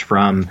repeaters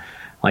from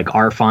like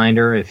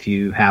RFinder if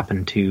you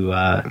happen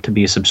to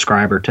be a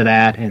subscriber to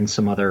that, and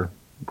some other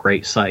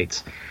great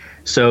sites.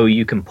 So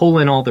you can pull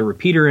in all the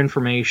repeater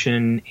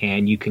information,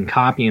 and you can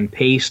copy and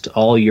paste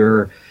all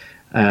your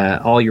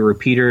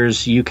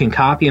repeaters. You can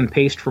copy and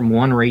paste from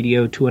one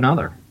radio to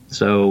another.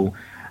 So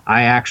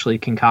I actually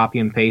can copy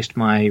and paste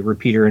my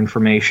repeater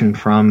information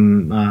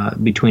from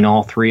between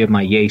all three of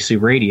my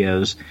Yaesu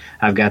radios.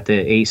 I've got the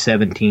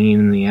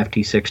A17, the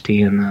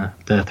FT16, and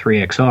the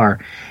 3XR.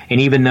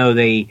 And even though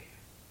they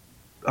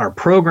are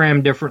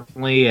programmed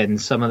differently and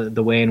some of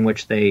the way in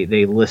which they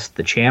list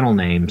the channel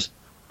names,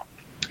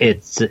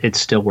 it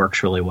still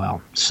works really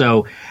well.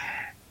 So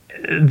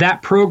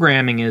that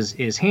programming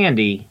is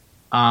handy,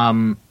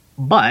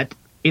 but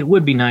it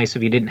would be nice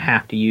if you didn't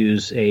have to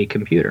use a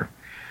computer.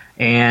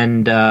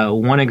 And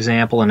one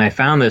example, and I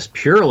found this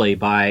purely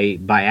by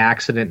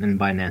accident and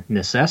by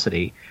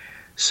necessity.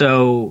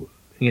 So,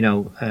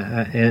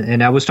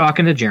 and I was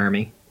talking to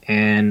Jeremy,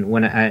 and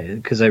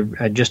because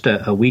I just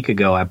a week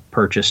ago I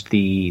purchased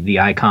the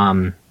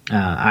ICOM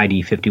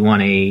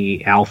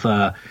ID51A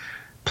Alpha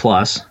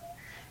Plus,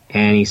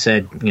 and he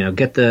said,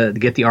 get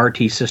the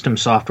RT system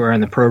software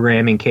and the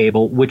programming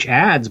cable, which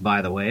adds,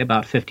 by the way,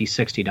 about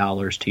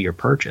 $50-$60 to your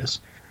purchase.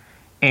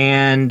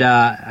 And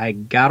I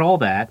got all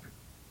that.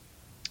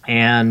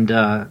 And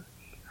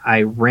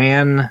I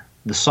ran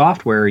the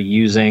software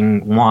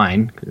using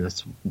Wine, because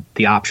that's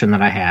the option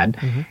that I had,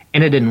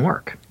 and it didn't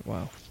work.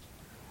 Wow.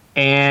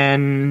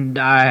 And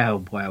I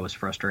was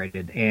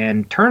frustrated.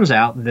 And turns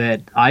out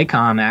that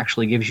ICOM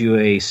actually gives you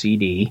a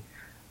CD,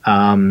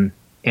 and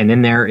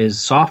in there is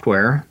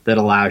software that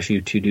allows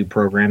you to do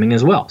programming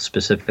as well,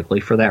 specifically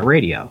for that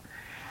radio.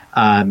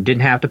 Didn't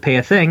have to pay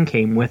a thing,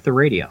 came with the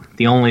radio.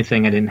 The only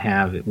thing I didn't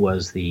have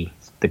was the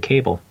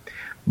cable.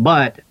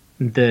 But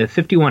the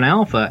 51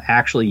 Alpha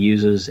actually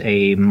uses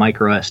a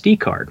micro SD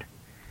card.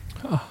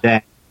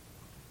 That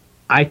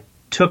I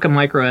took a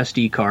micro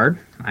SD card,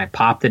 I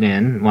popped it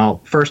in.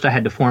 Well, first I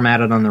had to format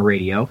it on the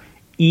radio,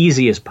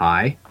 easy as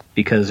pie,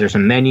 because there's a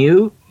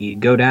menu. You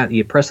go down,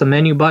 you press the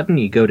menu button,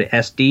 you go to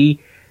SD,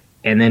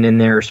 and then in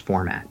there's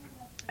format.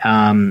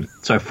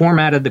 So I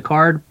formatted the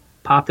card,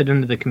 popped it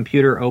into the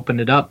computer,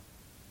 opened it up,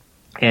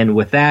 and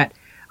with that,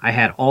 I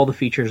had all the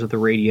features of the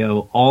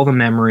radio, all the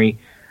memory.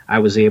 I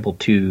was able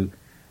to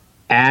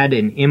add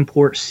and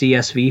import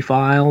CSV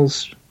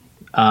files.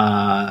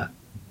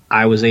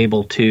 I was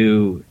able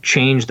to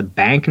change the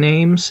bank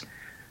names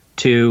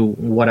to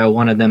what I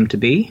wanted them to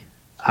be.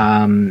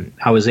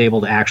 I was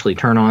able to actually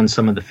turn on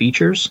some of the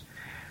features.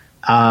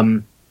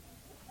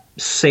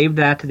 Saved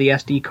that to the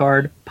SD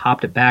card,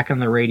 popped it back on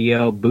the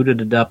radio, booted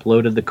it up,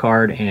 loaded the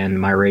card,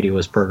 and my radio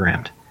was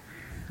programmed.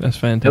 That's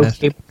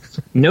fantastic.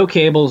 No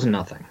cables,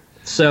 nothing.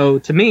 So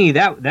to me,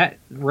 that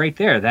right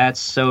there, that's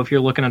so if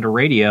you're looking at a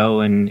radio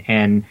and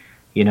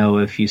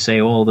if you say,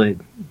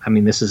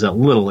 this is a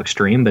little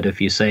extreme, but if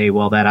you say,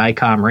 well, that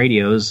ICOM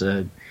radio is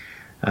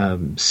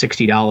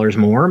 $60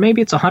 more,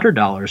 maybe it's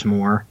 $100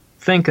 more,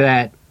 think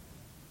that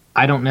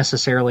I don't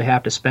necessarily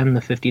have to spend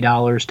the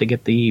 $50 to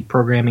get the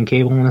programming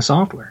cable and the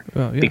software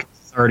because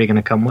it's already going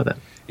to come with it.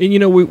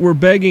 And we're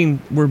begging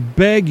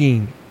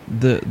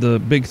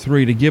the big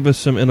three to give us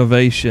some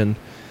innovation.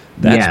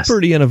 That's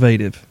pretty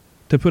innovative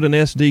to put an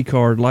SD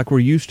card like we're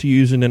used to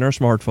using in our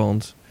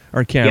smartphones,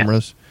 our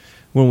cameras.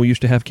 When we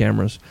used to have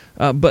cameras,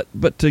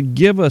 but to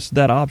give us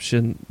that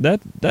option,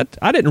 that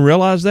I didn't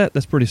realize that.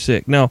 That's pretty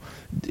sick. Now,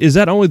 is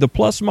that only the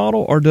Plus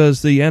model, or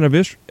does the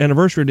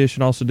anniversary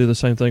edition also do the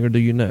same thing, or do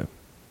you know?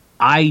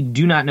 I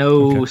do not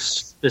know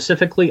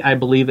specifically. I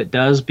believe it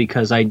does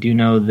because I do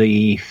know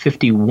the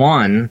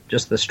 51,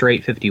 just the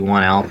straight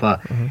 51 Alpha,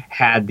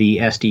 had the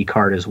SD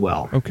card as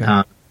well.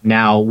 Okay.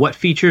 Now, what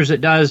features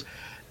it does,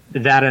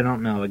 that I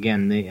don't know.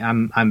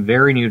 Again, I'm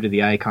very new to the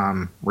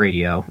ICOM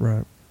radio.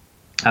 Right.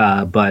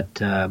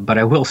 But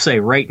I will say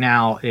right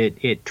now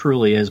it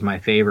truly is my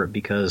favorite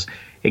because,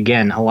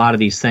 again, a lot of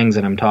these things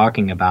that I'm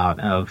talking about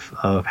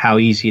of how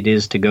easy it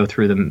is to go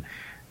through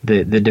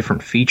the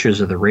different features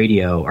of the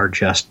radio are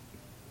just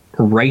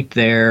right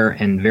there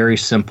and very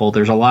simple.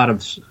 There's a lot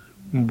of,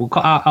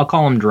 I'll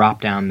call them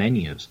drop-down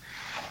menus.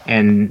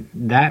 And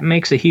that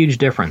makes a huge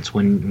difference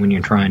when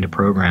you're trying to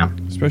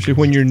program. Especially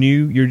when you're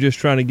new, you're just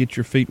trying to get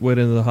your feet wet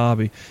into the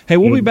hobby. Hey,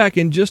 we'll be back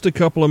in just a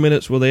couple of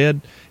minutes with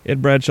Ed.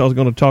 Ed Bradshaw is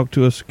going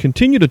to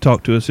continue to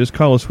talk to us. It's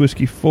Collis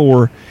Whiskey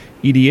 4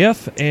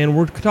 EDF, and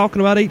we're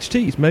talking about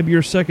HTs. Maybe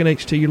your second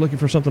HT, you're looking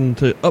for something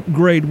to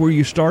upgrade where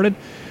you started.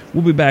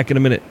 We'll be back in a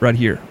minute right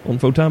here on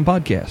Photime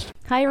Podcast.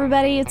 Hi,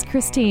 everybody. It's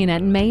Christine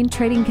at Main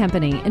Trading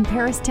Company in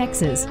Paris,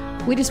 Texas.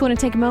 We just want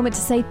to take a moment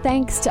to say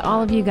thanks to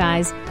all of you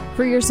guys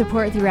for your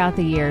support throughout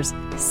the years.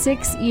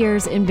 6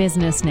 years in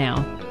business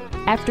now.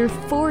 After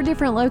 4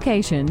 different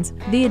locations,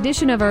 the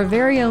addition of our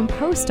very own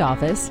post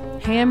office,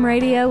 ham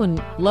radio,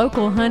 and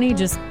local honey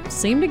just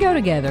seemed to go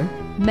together.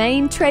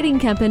 Main Trading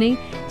Company,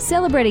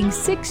 celebrating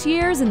 6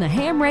 years in the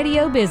ham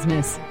radio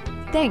business.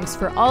 Thanks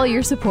for all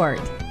your support.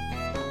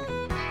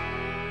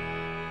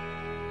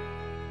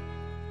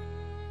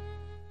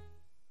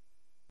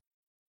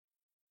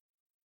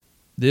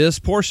 This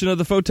portion of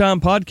the Photime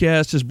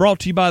Podcast is brought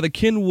to you by the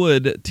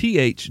Kenwood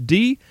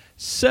THD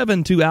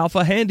 72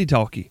 Alpha Handy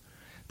Talkie.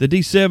 The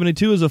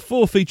D72 is a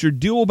full-featured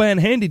dual-band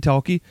handy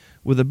talkie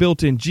with a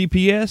built-in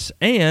GPS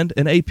and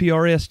an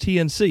APRS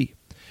TNC.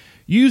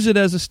 Use it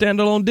as a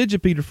standalone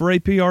digipeater for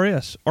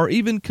APRS, or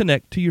even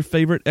connect to your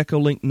favorite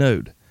Echolink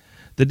node.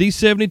 The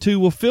D72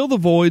 will fill the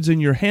voids in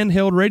your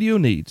handheld radio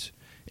needs,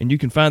 and you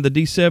can find the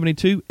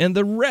D72 and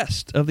the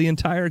rest of the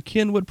entire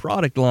Kenwood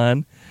product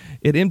line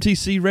at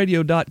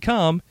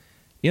mtcradio.com,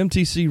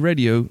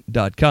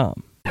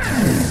 mtcradio.com.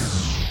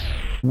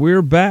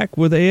 We're back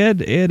with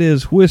Ed. Ed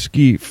is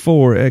Whiskey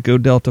 4 Echo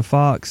Delta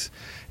Fox.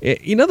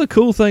 You know, the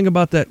cool thing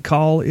about that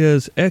call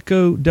is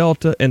Echo,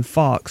 Delta, and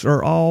Fox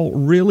are all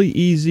really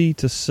easy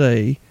to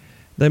say.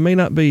 They may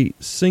not be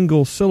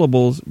single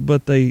syllables,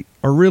 but they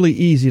are really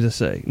easy to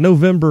say.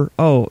 November,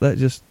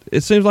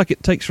 it seems like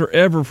it takes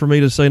forever for me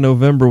to say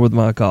November with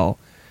my call.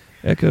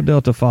 Echo,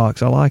 Delta,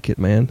 Fox, I like it,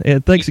 man.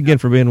 Ed, thanks again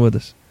for being with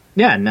us.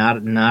 Yeah, not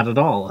at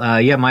all.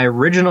 My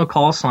original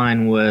call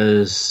sign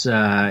was,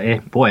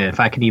 if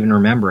I could even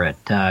remember it,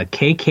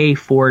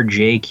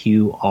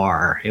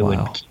 KK4JQR. It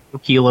would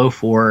Kilo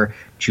 4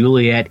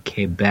 Juliet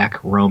Quebec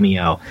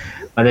Romeo.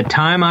 By the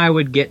time I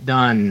would get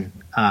done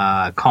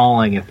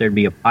calling, if there'd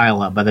be a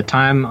pileup, by the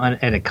time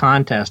at a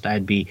contest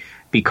I'd be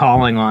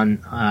calling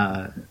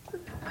on,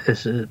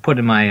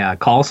 putting my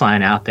call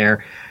sign out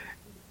there,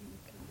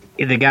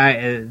 the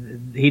guy,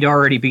 he'd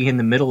already be in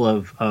the middle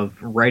of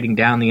writing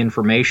down the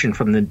information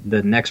from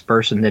the next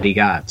person that he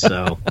got.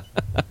 So,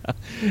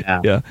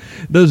 yeah,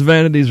 those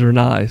vanities are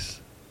nice.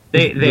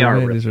 They are.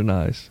 Vanities are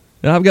nice.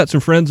 And I've got some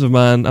friends of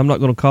mine. I'm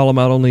not going to call them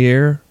out on the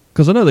air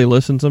because I know they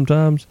listen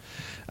sometimes.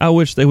 I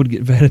wish they would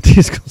get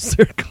vanities because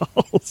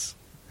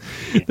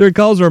their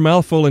calls are a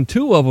mouthful, and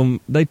two of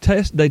them they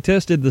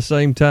tested the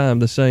same time,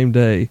 the same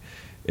day,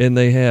 and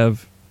they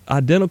have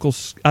identical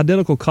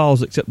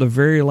calls except the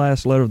very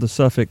last letter of the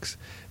suffix,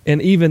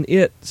 and even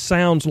it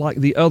sounds like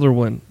the other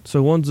one.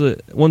 So one's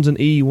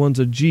an E, one's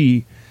a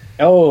G.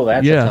 Oh,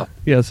 that's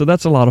yeah. So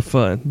that's a lot of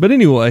fun. But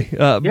anyway,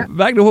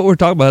 back to what we're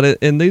talking about.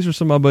 And these are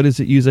some of my buddies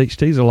that use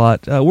HTs a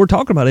lot. We're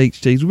talking about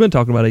HTs. We've been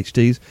talking about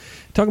HTs.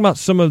 Talking about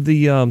some of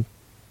the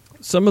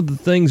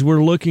things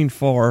we're looking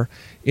for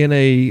in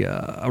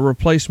a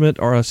replacement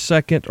or a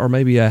second or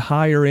maybe a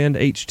higher end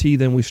HT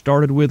than we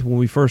started with when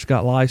we first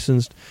got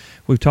licensed.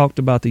 We've talked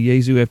about the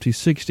Yaesu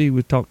FT60.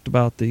 We've talked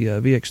about the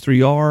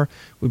VX3R.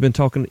 We've been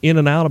talking in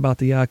and out about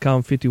the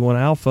ICOM 51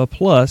 Alpha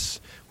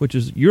Plus, which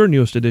is your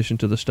newest addition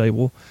to the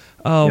stable.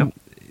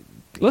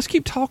 Let's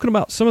keep talking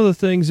about some of the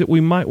things that we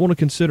might want to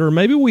consider.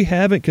 Maybe we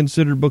haven't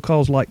considered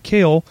because, like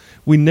Kel,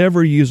 we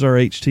never use our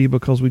HT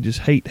because we just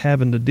hate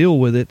having to deal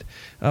with it.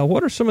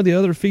 What are some of the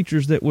other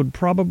features that would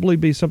probably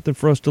be something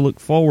for us to look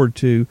forward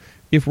to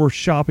if we're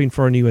shopping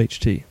for a new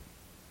HT?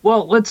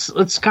 Well,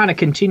 let's kind of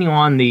continue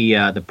on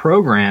the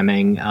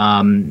programming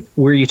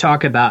where you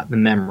talk about the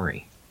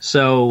memory.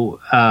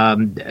 So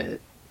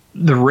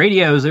the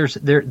radios,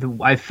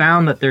 I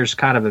found that there's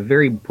kind of a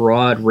very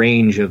broad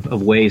range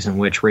of ways in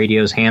which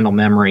radios handle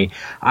memory,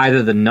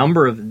 either the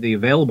number of the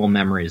available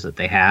memories that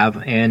they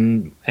have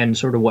and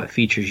sort of what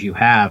features you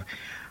have.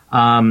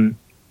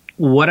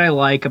 What I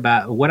like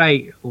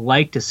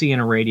to see in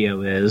a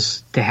radio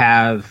is to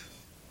have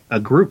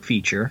a group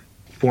feature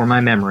for my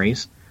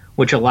memories,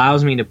 which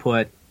allows me to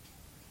put,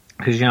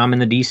 because I'm in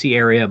the DC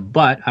area,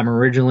 but I'm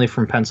originally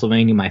from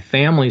Pennsylvania. My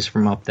family's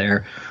from up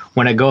there.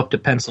 When I go up to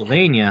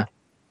Pennsylvania,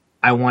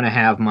 I want to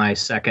have my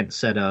second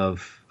set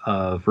of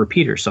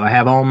repeaters. So I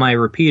have all my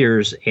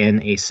repeaters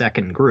in a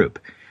second group.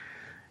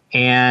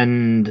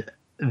 And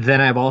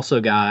then I've also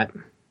got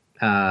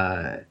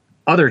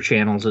other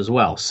channels as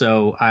well.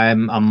 So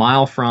I'm a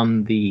mile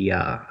from the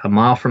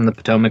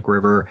Potomac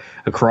River.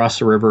 Across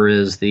the river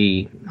is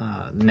the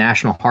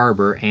National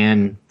Harbor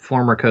and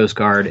former Coast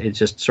Guard. It's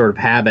just sort of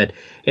habit.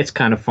 It's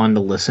kind of fun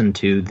to listen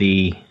to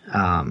the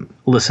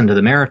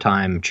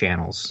maritime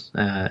channels,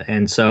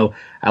 and so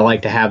I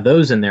like to have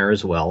those in there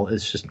as well.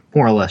 It's just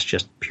more or less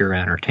just pure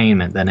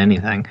entertainment than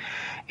anything,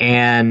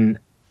 and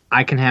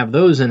I can have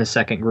those in a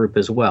second group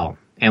as well.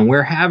 And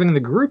where having the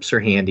groups are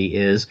handy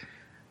is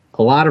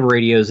a lot of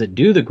radios that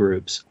do the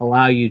groups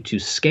allow you to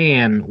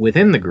scan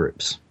within the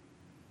groups.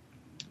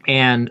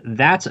 And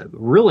that's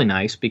really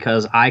nice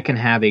because I can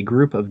have a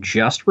group of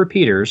just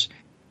repeaters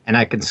and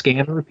I can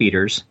scan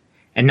repeaters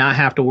and not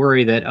have to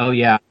worry that,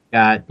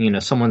 got,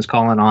 someone's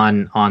calling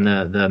on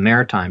the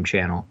maritime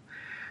channel.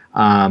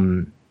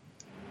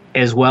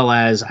 As well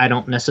as I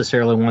don't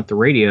necessarily want the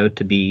radio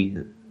to be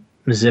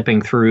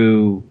zipping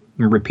through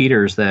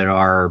repeaters that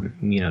are,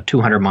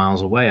 200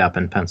 miles away up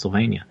in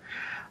Pennsylvania.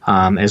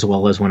 As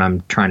well as when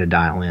I'm trying to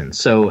dial in.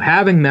 So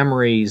having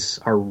memories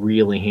are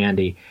really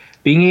handy.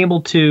 Being able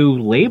to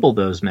label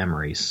those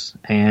memories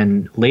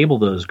and label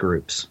those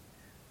groups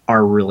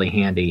are really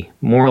handy,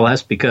 more or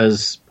less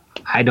because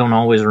I don't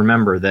always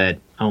remember that,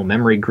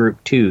 memory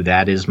group 2,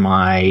 that is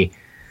my,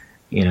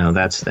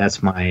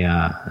 that's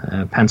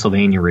my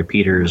Pennsylvania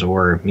repeaters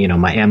or,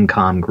 my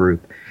MCOM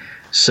group.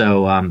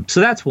 So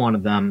that's one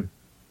of them.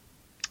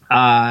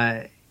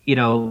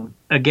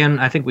 Again,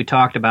 I think we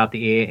talked about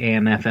the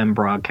AM/FM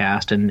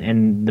broadcast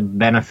and the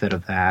benefit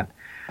of that.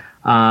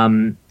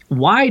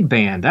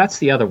 Wideband, that's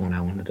the other one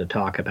I wanted to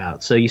talk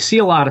about. So you see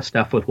a lot of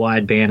stuff with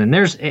wideband, and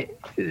there's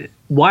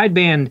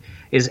wideband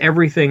is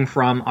everything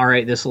from, all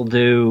right, this will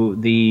do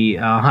the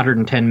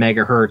 110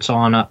 megahertz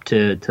on up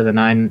to the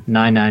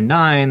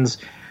 999s.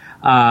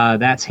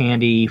 That's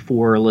handy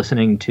for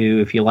listening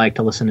to, if you like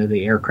to listen to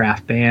the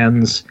aircraft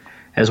bands,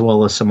 as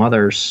well as some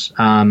others.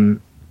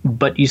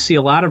 But you see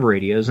a lot of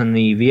radios, and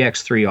the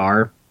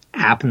VX3R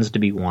happens to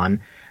be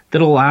one,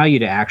 that allow you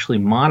to actually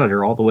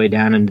monitor all the way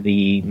down into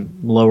the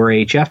lower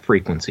HF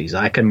frequencies.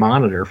 I can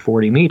monitor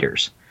 40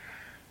 meters.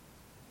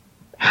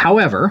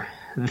 However,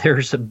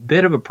 there's a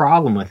bit of a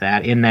problem with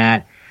that in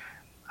that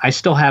I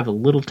still have a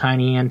little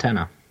tiny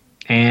antenna.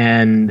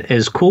 And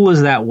as cool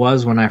as that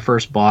was when I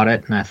first bought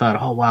it, and I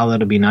thought, oh, wow,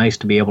 that'd be nice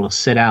to be able to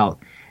sit out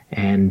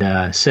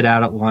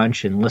at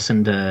lunch and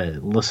listen to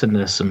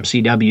some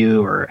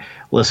CW or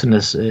listen to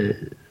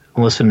the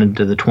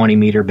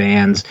 20-meter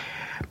bands,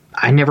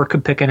 I never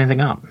could pick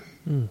anything up.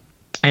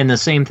 And the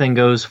same thing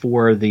goes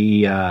for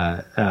the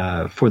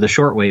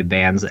shortwave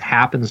bands that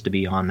happens to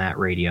be on that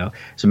radio.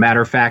 As a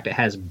matter of fact, it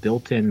has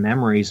built-in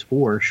memories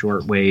for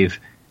shortwave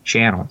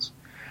channels.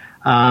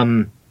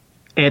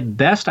 At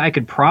best, I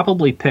could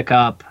probably pick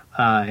up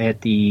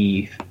at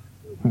the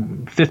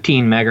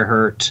 15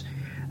 megahertz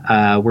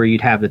where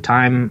you'd have the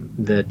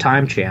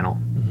time channel,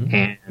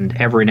 and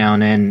every now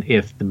and then,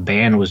 if the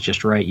band was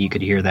just right, you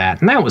could hear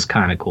that, and that was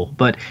kind of cool.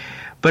 But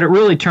it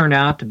really turned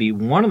out to be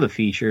one of the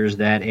features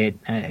that it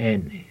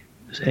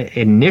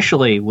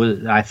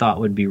initially I thought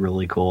would be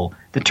really cool,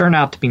 that turned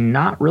out to be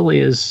not really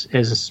as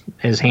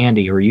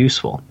handy or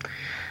useful.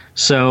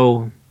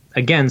 So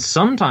again,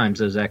 sometimes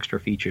those extra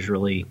features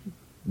really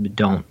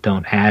don't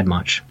add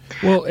much.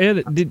 Well,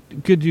 Ed,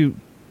 could you,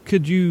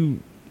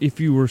 if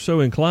you were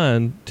so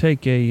inclined,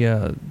 take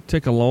a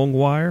long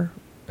wire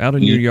out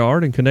in your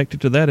yard and connect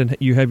it to that, and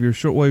you have your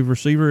shortwave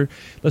receiver?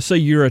 Let's say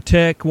you're a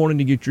tech wanting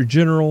to get your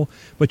general,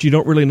 but you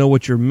don't really know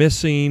what you're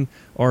missing,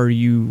 or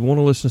you want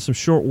to listen to some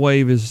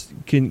shortwave.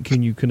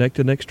 Can you connect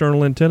an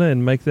external antenna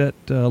and make that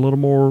a little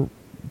more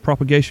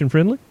propagation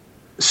friendly?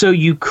 So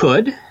you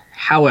could,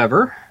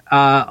 however.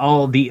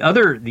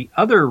 The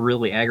other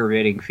really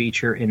aggravating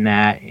feature in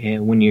that,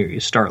 when you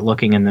start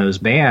looking in those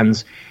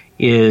bands,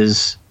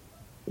 is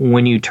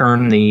when you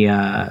turn the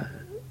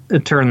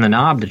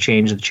knob to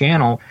change the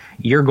channel,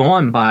 you're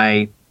going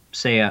by,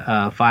 say,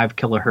 a 5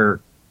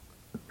 kilohertz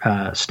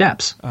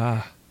steps.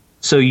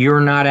 So you're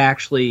not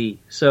actually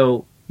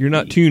you're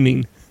not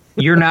tuning.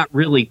 You're not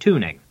really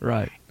tuning,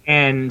 right?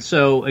 And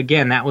so,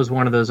 again, that was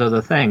one of those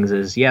other things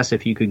is, yes,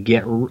 if you could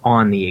get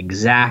on the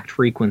exact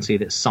frequency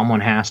that someone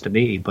has to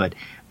be, but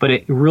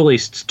it really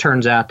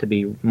turns out to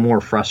be more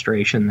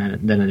frustration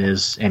than it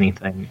is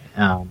anything.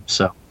 Now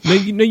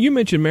you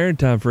mentioned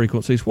maritime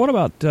frequencies. What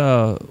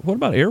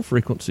about air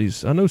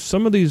frequencies? I know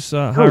some of these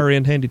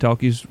higher-end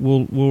handy-talkies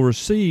will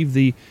receive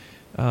the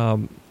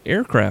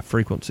aircraft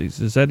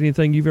frequencies. Is that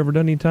anything you've ever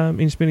done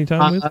spend any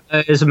time with?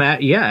 As a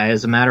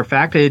matter of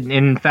fact,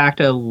 in fact,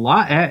 a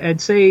lot.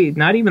 I'd say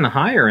not even the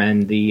higher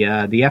end. The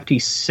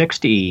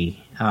FT60.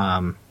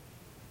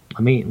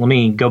 Let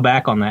me go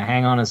back on that.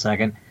 Hang on a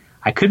second.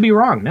 I could be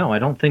wrong. No, I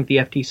don't think the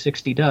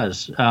FT60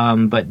 does.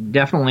 But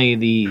definitely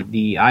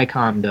the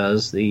Icom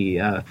does.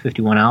 The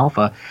 51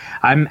 Alpha.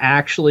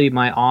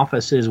 My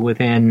office is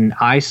within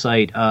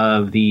eyesight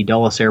of the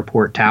Dulles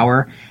Airport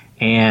Tower,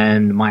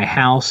 and my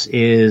house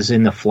is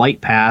in the flight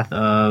path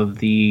of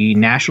the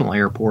National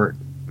Airport.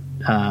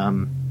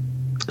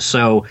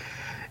 So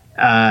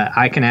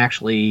I can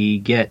actually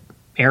get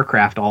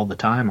aircraft all the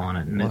time on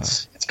it, and wow.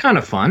 It's kind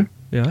of fun.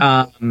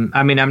 Yeah.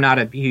 I'm not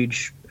a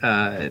huge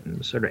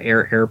sort of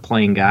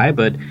airplane guy,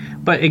 but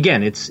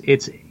again,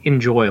 it's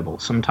enjoyable.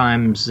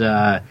 Sometimes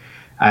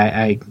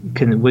I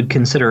would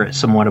consider it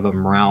somewhat of a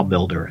morale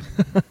builder.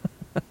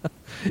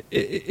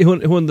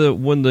 When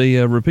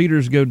the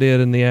repeaters go dead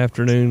in the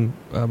afternoon,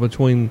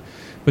 between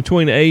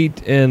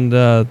 8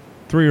 and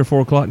 3 or 4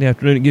 o'clock in the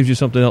afternoon, it gives you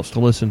something else to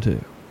listen to.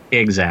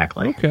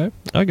 Exactly. Okay,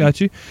 I got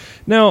you.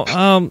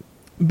 Now,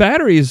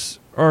 batteries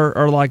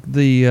are like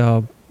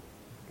the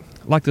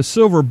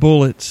silver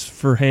bullets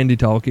for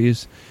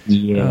handy-talkies.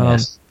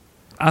 Yes.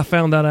 I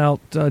found that out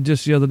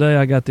just the other day.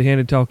 I got the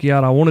handy-talkie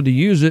out. I wanted to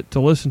use it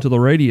to listen to the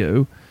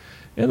radio,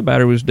 and the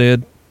battery was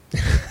dead.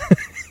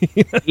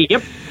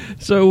 Yep.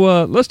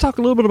 So let's talk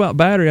a little bit about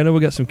battery. I know we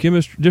got some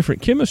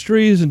different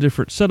chemistries and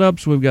different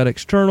setups. We've got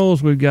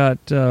externals. We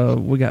got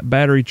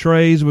battery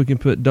trays. We can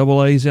put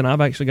AA's in.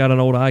 I've actually got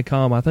an old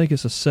ICOM. I think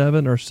it's a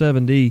 7 or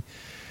 7D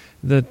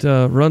that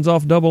runs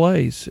off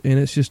AA's, and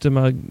it's just in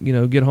my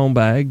get home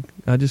bag.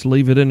 I just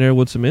leave it in there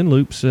with some end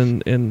loops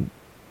and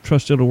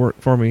trust it'll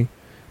work for me.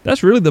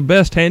 That's really the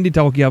best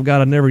handy-talkie I've got.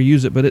 I never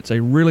use it, but it's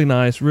a really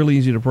nice, really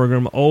easy to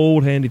program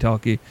old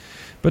handy-talkie.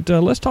 But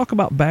let's talk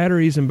about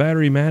batteries and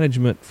battery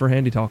management for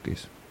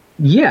handy-talkies.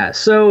 Yeah,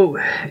 so,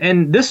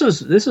 and this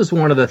is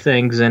one of the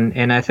things,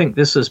 and I think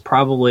this is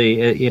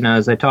probably,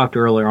 as I talked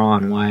earlier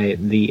on, why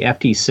the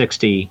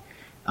FT60,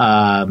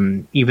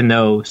 even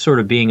though sort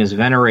of being as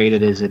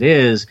venerated as it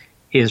is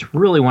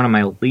really one of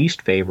my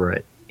least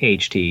favorite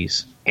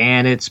HTs.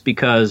 And it's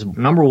because,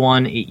 number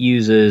one, it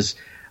uses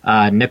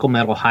nickel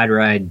metal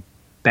hydride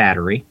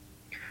battery.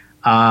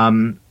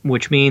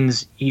 which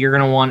means you're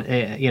going to want,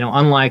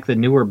 unlike the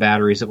newer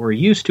batteries that we're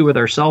used to with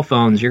our cell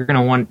phones, you're going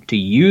to want to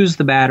use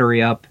the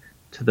battery up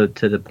to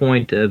the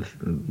point of,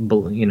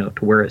 to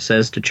where it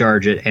says to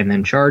charge it, and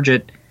then charge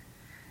it,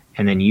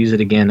 and then use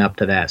it again up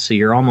to that. So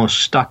you're almost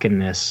stuck in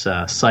this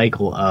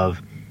cycle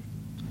of,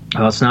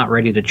 oh, it's not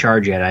ready to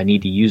charge yet, I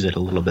need to use it a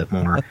little bit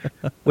more,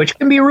 which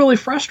can be really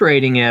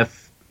frustrating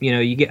if,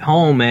 you get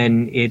home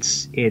and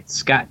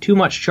it's got too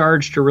much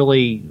charge to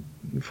really,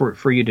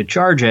 for you to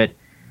charge it,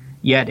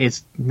 yet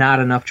it's not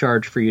enough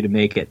charge for you to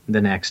make it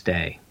the next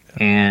day.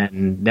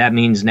 And that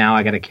means now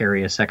I got to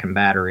carry a second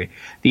battery.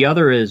 The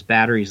other is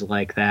batteries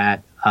like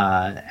that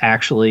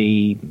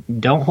actually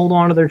don't hold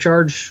on to their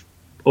charge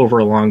over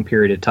a long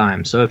period of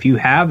time. So if you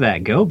have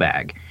that go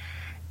bag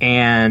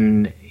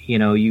and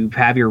you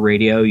have your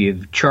radio,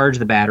 you've charged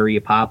the battery, you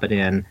pop it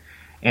in,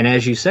 and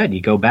as you said, you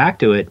go back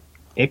to it,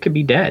 it could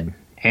be dead.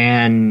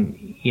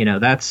 And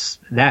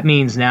that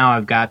means now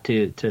I've got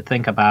to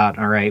think about,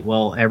 all right,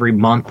 well, every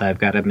month I've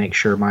got to make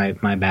sure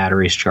my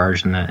battery's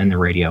charged in the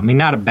radio. I mean,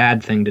 not a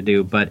bad thing to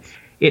do, but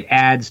it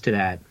adds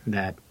to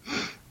that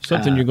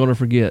something you're going to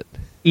forget.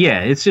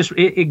 Yeah, it's just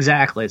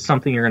exactly, it's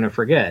something you're going to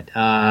forget.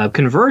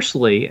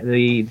 Conversely,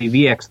 the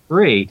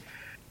VX3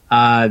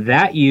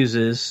 that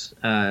uses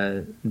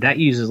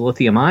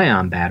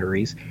lithium-ion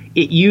batteries.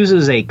 It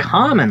uses a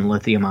common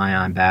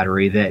lithium-ion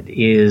battery that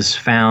is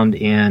found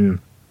in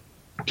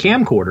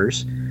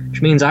camcorders,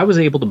 which means I was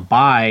able to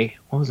buy,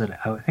 what was it?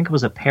 I think it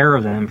was a pair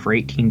of them for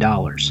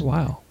 $18.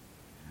 Wow.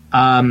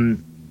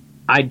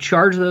 I'd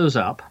charge those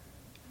up,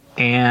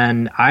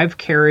 and I've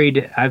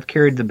carried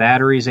the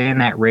batteries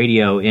and that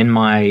radio in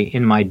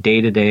my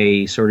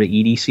day-to-day sort of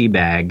EDC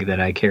bag that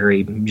I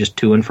carry just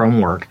to and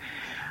from work.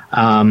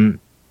 And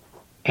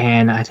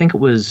I think it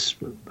was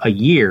a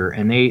year,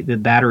 and the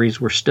batteries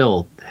were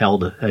still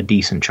held a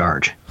decent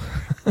charge.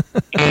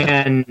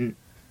 And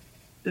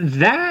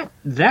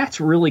that's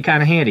really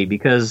kind of handy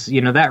because,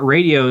 that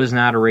radio is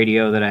not a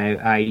radio that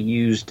I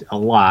used a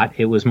lot.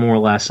 It was more or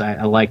less,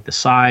 I liked the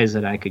size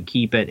that I could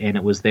keep it, and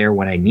it was there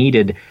when I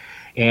needed.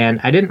 And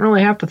I didn't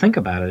really have to think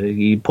about it.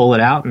 You pull it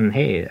out and,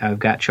 hey, I've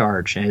got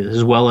charge,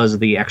 as well as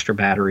the extra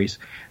batteries.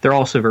 They're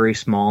also very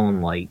small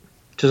and light,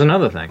 which is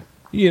another thing.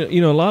 A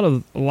lot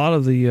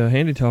of the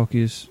Handy Talk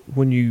is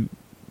when you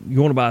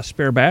want to buy a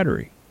spare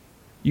battery,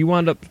 you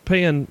wind up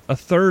paying a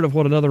third of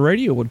what another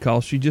radio would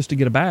cost you just to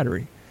get a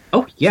battery.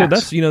 Oh,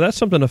 yes. So that's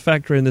something to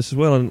factor in this as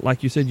well. And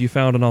like you said, you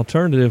found an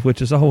alternative,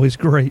 which is always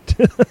great.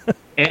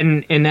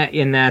 and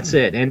that's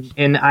it.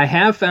 And I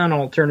have found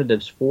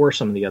alternatives for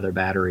some of the other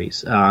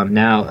batteries.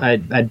 Now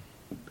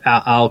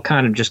I'll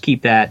kind of just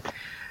keep that.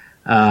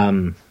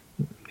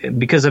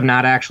 Because I've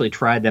not actually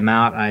tried them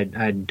out,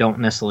 I don't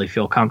necessarily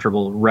feel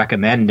comfortable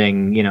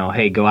recommending,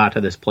 hey, go out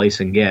to this place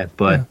and get.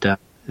 But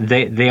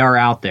they are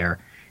out there,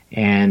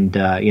 and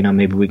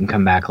maybe we can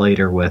come back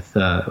later with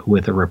a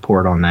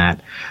report on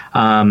that.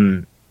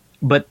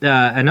 But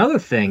another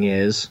thing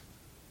is,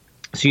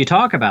 so you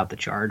talk about the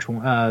charge, the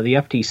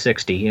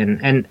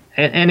FT60,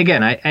 and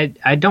again,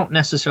 I don't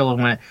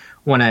necessarily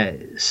want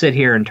to sit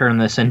here and turn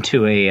this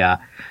into a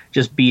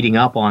just beating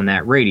up on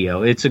that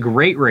radio. It's a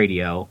great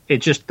radio.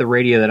 It's just the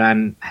radio that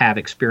I have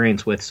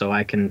experience with, so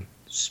I can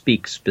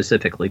speak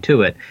specifically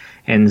to it.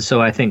 And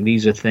so I think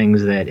these are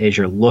things that, as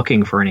you're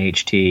looking for an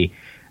HT,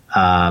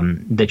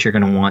 that you're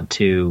going to want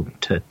to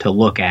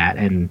look at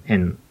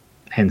and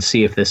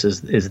see if this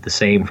is the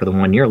same for the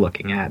one you're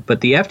looking at.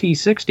 But the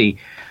FT60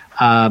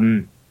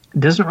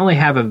 doesn't really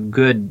have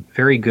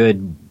very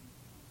good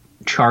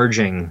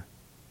charging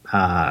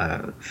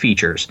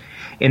features,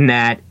 in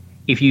that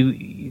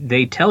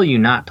they tell you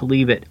not to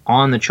leave it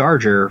on the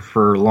charger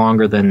for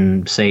longer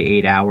than, say,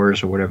 8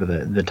 hours or whatever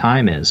the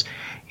time is.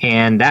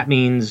 And that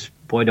means,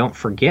 boy, don't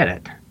forget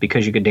it,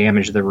 because you could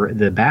damage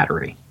the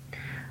battery,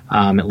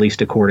 at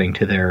least according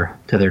to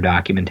their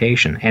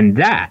documentation. And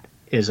that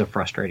is a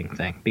frustrating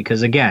thing,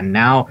 because again,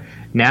 now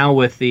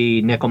with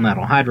the nickel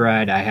metal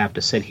hydride, I have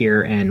to sit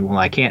here and, well,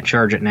 I can't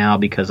charge it now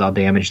because I'll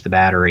damage the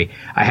battery.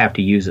 I have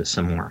to use it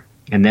some more.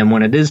 And then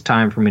when it is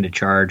time for me to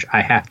charge,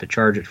 I have to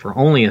charge it for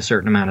only a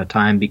certain amount of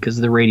time because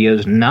the radio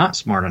is not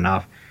smart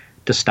enough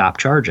to stop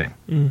charging.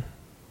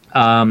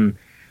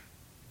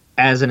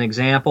 As an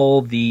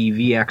example, the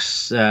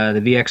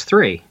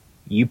VX3,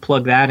 you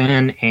plug that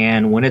in,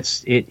 and when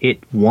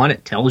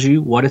it tells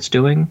you what it's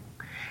doing.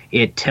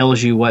 It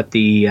tells you what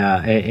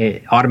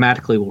it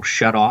automatically will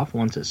shut off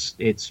once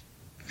it's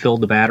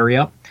filled the battery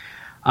up.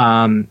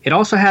 It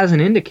also has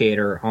an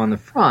indicator on the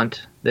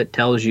front that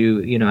tells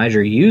you, as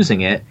you're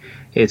using it,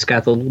 it's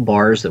got the little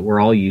bars that we're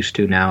all used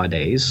to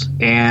nowadays.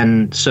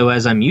 And so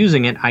as I'm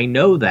using it, I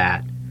know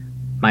that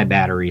my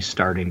battery's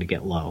starting to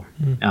get low,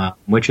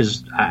 which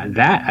is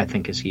that I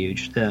think is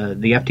huge. The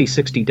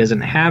FT60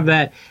 doesn't have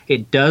that.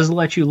 It does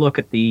let you look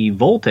at the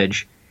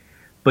voltage,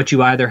 but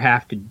you either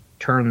have to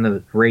turn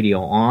the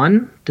radio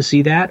on to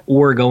see that,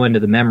 or go into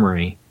the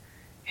memory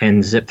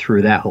and zip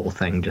through that whole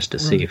thing just to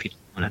see if you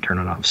want to turn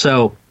it off.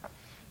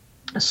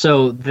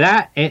 So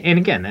that, and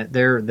again,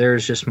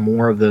 there's just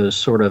more of those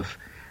sort of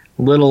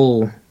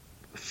little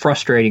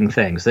frustrating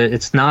things.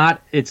 It's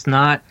not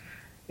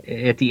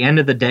at the end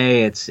of the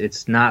day,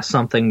 it's not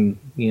something,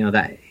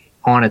 that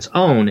on its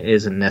own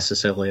isn't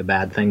necessarily a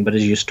bad thing. But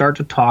as you start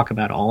to talk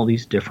about all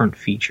these different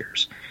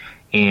features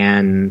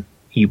and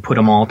you put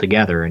them all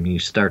together and you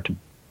start to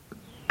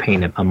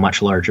paint a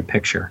much larger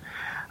picture.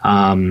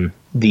 The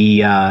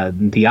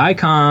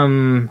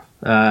ICOM,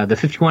 the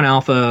 51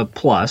 Alpha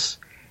Plus,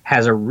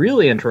 has a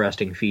really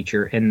interesting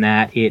feature in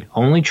that it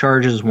only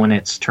charges when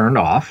it's turned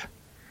off.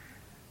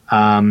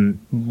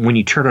 When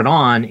you turn it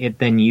on, it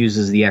then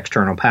uses the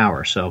external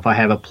power. So if I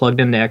have it plugged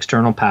into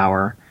external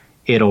power,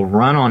 it'll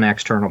run on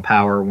external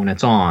power when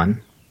it's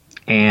on,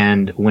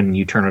 and when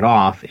you turn it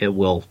off, it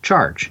will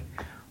charge.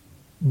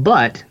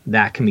 But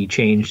that can be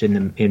changed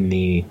in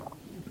the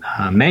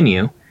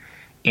menu,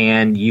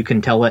 and you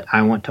can tell it,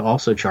 I want to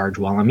also charge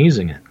while I'm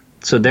using it.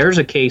 So there's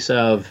a case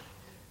of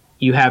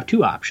you have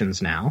two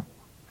options now.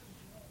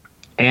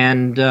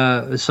 And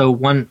so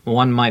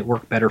one might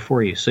work better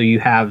for you. So you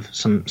have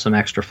some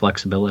extra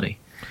flexibility.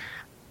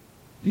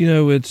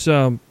 It's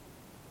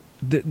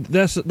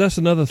that's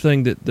another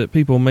thing that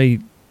people may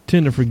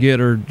tend to forget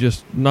or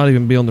just not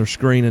even be on their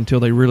screen until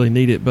they really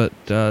need it. But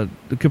the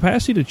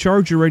capacity to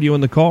charge your radio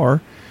in the car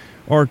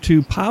or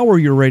to power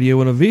your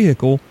radio in a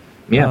vehicle,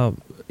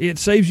 it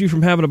saves you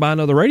from having to buy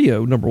another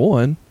radio, number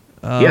one.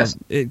 Yes.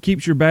 It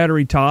keeps your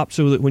battery top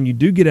so that when you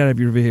do get out of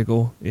your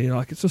vehicle,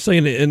 like it's say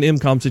in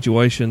MCOM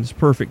situations,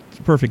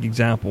 perfect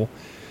example.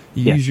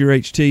 You use your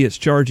HT, it's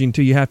charging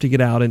until you have to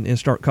get out and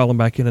start calling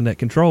back into net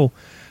control.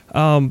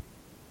 Do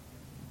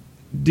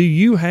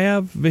you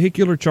have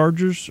vehicular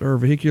chargers or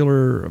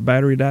vehicular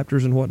battery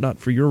adapters and whatnot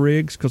for your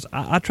rigs? Because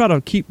I try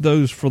to keep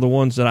those for the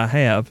ones that I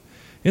have,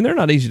 and they're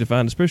not easy to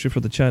find, especially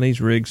for the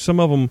Chinese rigs. Some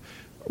of them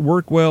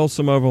work well,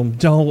 some of them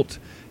don't.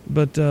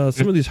 But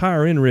some of these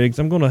higher-end rigs,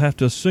 I'm going to have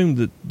to assume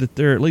that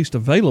they're at least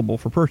available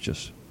for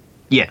purchase.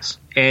 Yes,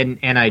 and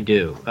I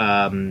do.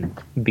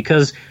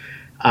 Because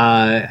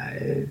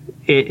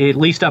at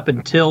least up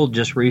until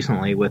just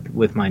recently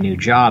with my new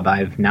job,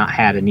 I've not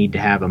had a need to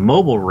have a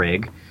mobile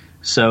rig.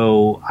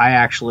 So I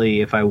actually,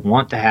 if I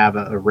want to have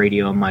a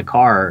radio in my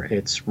car,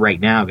 it's right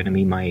now going to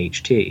be my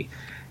HT.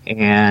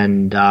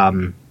 And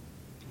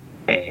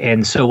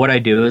so what I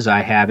do is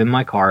I have in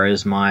my car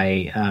is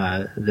my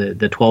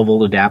the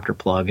 12-volt adapter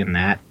plug, and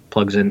that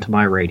plugs into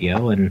my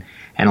radio and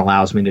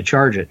allows me to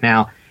charge it.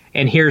 Now,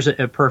 and here's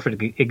a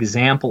perfect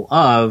example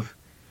of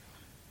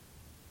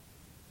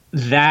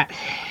that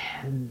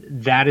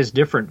is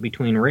different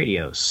between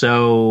radios.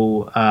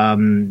 So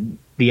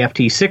the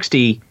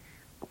FT60,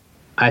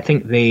 I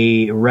think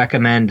they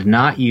recommend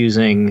not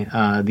using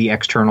the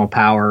external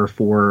power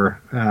for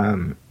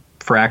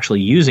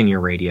actually using your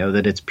radio,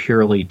 that it's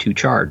purely to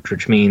charge,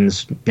 which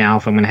means now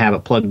if I'm going to have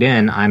it plugged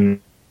in, I'm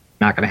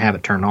not going to have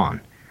it turned on.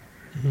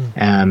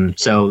 Mm-hmm.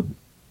 So,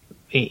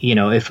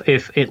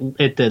 if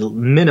at the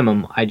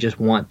minimum, I just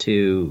want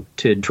to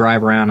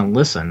drive around and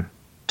listen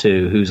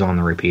to who's on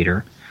the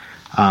repeater,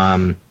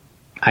 I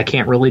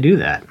can't really do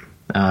that,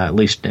 at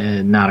least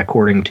not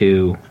according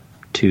to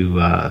sort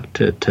of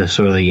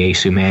the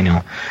ASU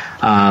manual.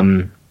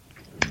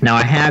 Now,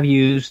 I have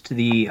used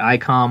the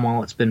ICOM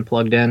while it's been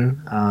plugged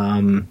in.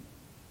 I'm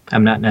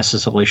not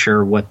necessarily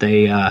sure what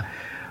the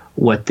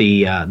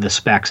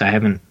specs. I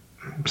haven't.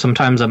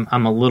 Sometimes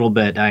I'm a little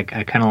bit. I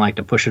kind of like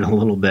to push it a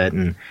little bit,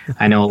 and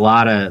I know a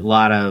lot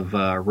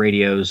of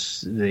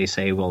radios. They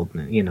say, well,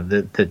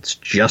 that's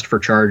just for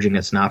charging.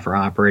 It's not for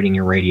operating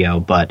your radio.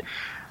 But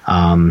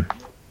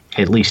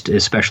at least,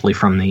 especially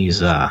from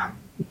these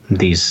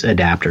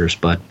adapters.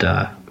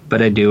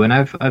 But I do, and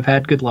I've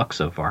had good luck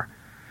so far.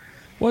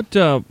 What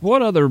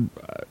other?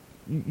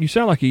 You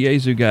sound like a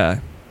Yaesu guy,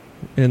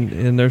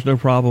 and there's no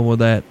problem with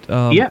that.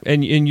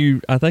 And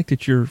you, I think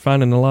that you're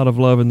finding a lot of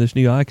love in this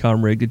new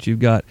ICOM rig that you've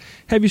got.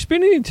 Have you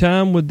spent any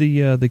time with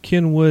the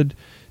Kenwood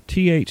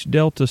TH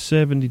Delta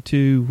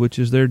 72, which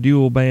is their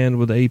dual band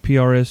with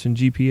APRS and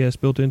GPS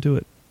built into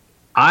it?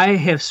 I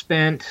have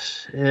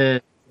spent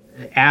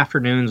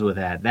afternoons with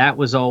that. That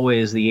was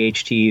always the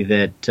HT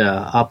that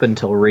up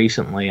until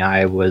recently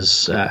I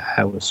was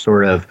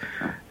sort of.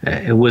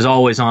 It was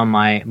always on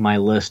my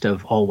list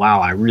of, oh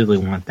wow, I really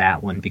want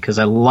that one, because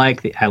I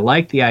like the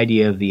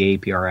idea of the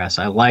APRS.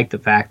 I like the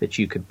fact that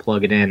you could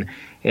plug it in.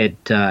 It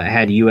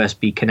had a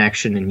USB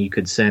connection, and you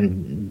could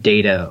send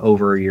data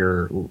over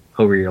your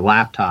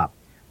laptop,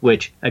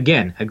 which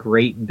again, a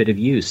great bit of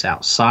use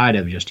outside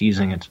of just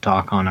using it to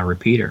talk on a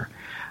repeater.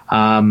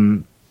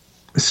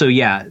 So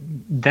yeah,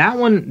 that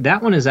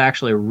one is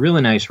actually a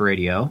really nice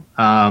radio,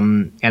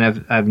 and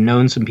I've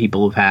known some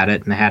people who've had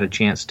it and had a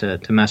chance to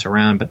mess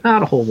around, but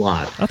not a whole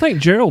lot. I think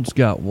Gerald's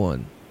got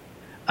one.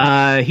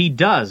 He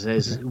does,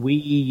 as we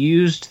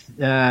used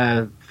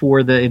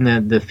for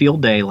the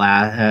field day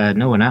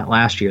not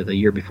last year, the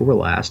year before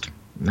last,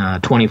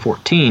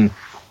 2014.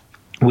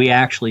 We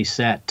actually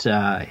set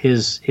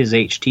his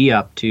HT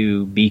up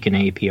to Beacon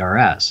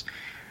APRS.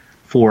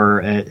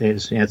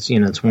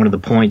 It's one of the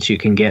points you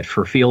can get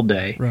for field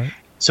day. Right.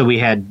 So we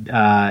had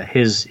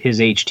his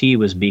HT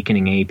was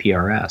beaconing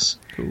APRS.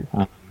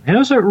 Cool. And it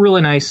was a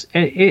really nice.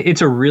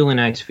 It's a really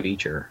nice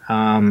feature.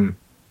 So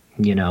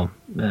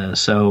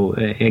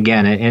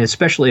again, and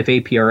especially if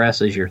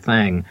APRS is your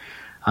thing,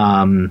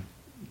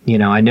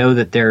 I know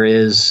that there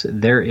is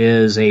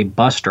a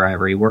bus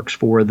driver. He works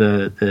for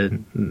the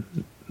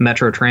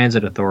Metro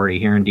Transit Authority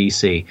here in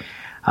DC.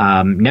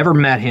 Never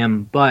met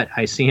him, but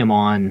I see him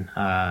on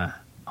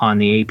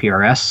the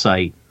APRS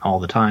site all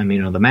the time.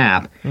 The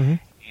map,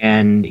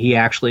 and he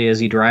actually, as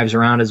he drives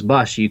around his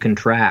bus, you can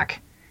track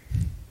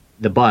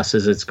the bus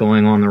as it's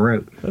going on the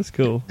route. That's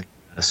cool.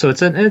 So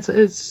it's one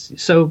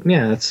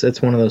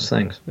of those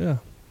things. Yeah,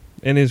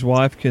 and his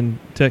wife can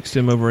text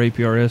him over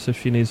APRS if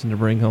she needs him to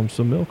bring home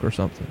some milk or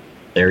something.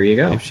 There you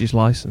go. If she's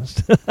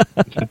licensed.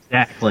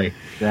 Exactly.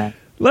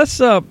 Let's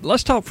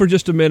talk for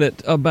just a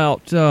minute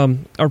about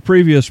our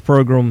previous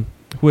program,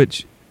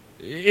 which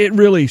it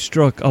really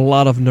struck a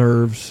lot of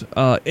nerves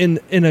in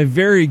a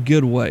very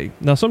good way.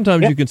 Now,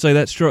 sometimes you can say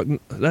that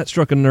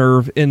struck a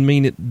nerve and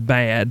mean it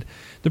bad.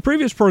 The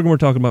previous program we're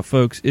talking about,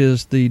 folks,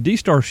 is the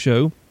D-Star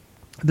show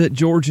that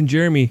George and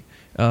Jeremy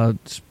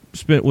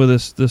spent with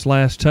us this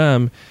last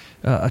time.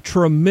 A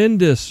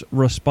tremendous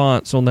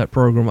response on that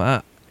program.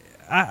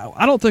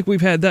 I don't think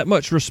we've had that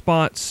much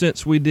response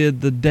since we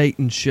did the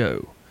Dayton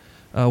show,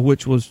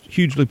 which was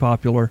hugely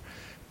popular.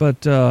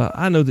 But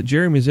I know that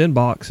Jeremy's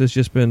inbox has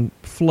just been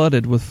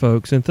flooded with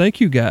folks, and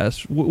thank you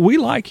guys. We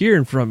like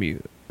hearing from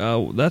you.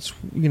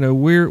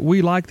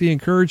 We like the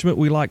encouragement.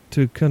 We like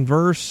to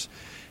converse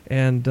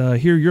and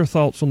hear your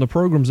thoughts on the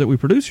programs that we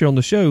produce here on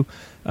the show.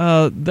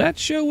 That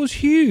show was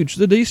huge.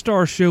 The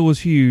D-Star show was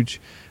huge.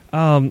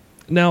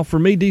 Now, for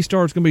me,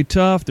 D-Star is going to be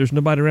tough. There's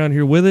nobody around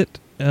here with it.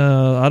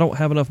 I don't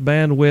have enough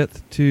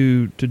bandwidth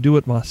to do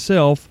it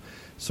myself,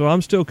 so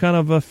I'm still kind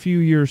of a few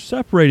years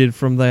separated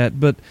from that.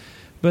 But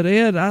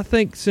Ed, I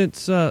think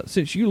since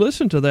you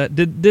listened to that,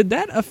 did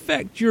that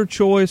affect your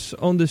choice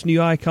on this new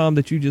ICOM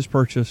that you just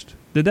purchased?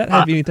 Did that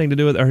have anything to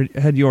do with it, or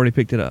had you already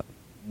picked it up?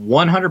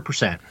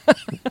 100%,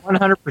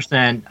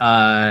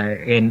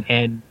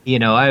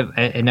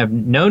 100%. I've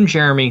known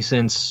Jeremy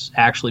since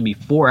actually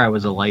before I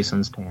was a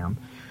licensed ham,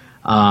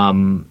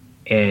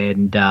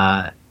 and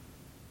I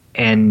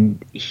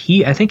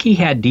think he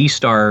had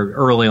D-Star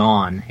early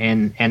on,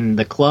 and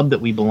the club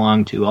that we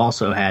belonged to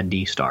also had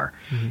D-Star,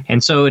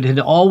 and so it had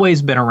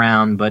always been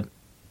around, but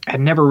I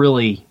never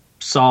really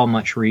saw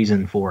much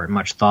reason for it,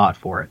 much thought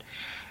for it.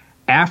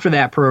 After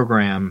that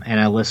program, and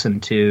I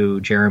listened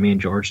to Jeremy and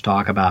George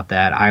talk about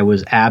that, I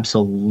was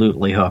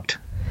absolutely hooked.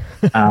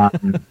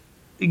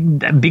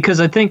 Because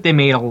I think they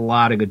made a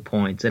lot of good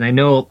points, and I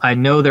know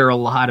there are a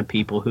lot of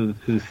people who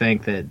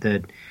think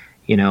that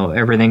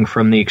everything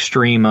from the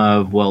extreme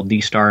of, well,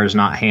 D-Star is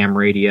not ham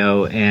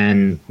radio,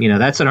 and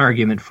that's an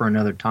argument for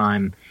another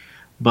time.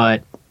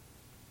 But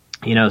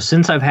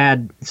since I've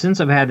had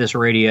this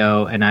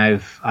radio, and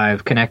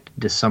I've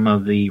connected to some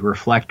of the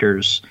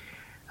reflectors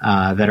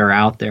that are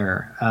out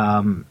there,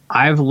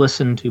 I've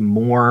listened to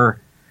more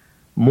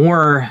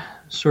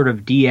sort of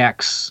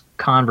DX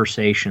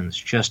conversations,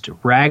 just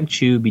rag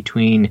chew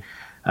between.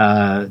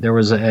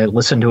 I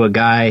listened to a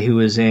guy who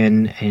was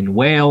in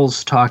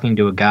Wales talking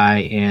to a guy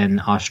in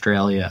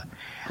Australia.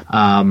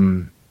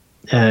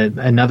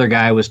 Another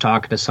guy was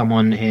talking to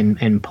someone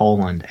in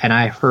Poland, and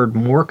I heard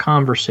more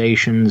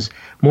conversations,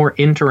 more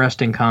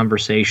interesting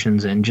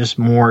conversations, and just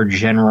more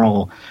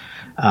general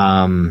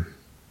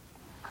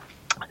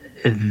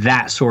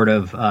that sort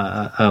of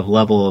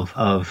level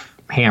of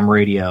ham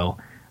radio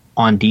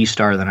on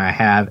D-Star than I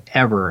have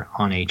ever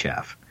on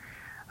HF.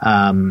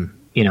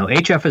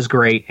 HF is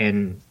great,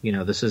 and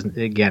this is,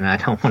 again, I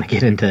don't want to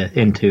get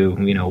into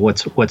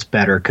what's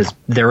better, because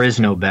there is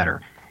no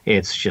better.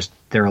 It's just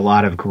there are a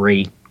lot of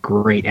great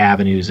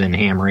avenues in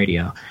ham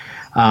radio.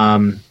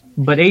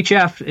 But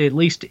HF, at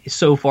least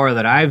so far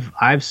that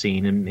I've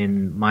seen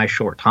in my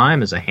short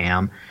time as a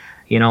ham,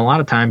 a lot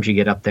of times you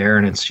get up there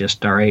and it's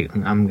just, all right,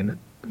 I'm gonna.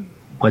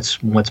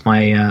 What's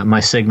my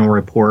signal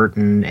report,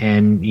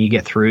 and you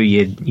get through,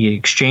 you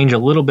exchange a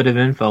little bit of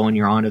info, and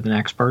you're on to the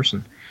next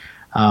person.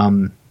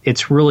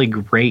 It's really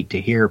great to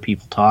hear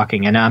people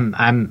talking, and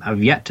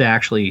I've yet to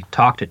actually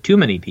talk to too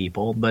many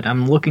people, but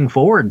I'm looking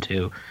forward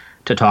to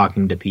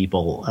talking to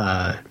people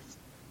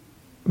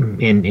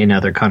in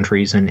other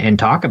countries and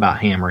talk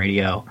about ham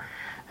radio,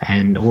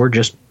 or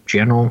just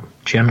general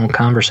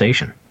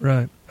conversation.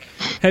 Right.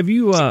 Have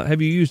you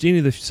used any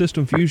of the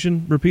System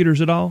Fusion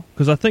repeaters at all?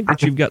 Because I think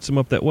that you've got some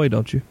up that way,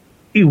 don't you?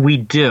 We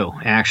do,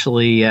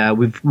 actually.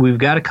 We've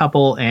got a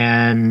couple,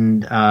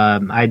 and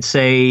I'd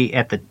say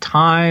at the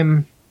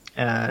time,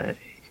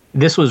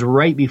 this was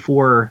right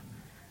before.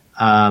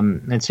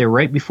 I'd say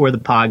right before the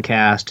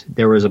podcast.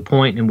 There was a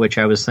point in which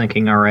I was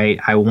thinking, all right,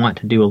 I want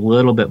to do a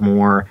little bit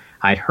more.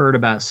 I'd heard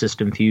about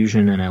System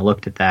Fusion, and I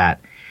looked at that.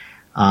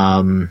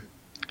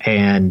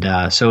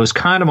 So it was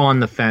kind of on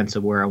the fence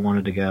of where I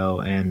wanted to go.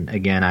 And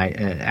again,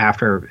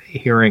 after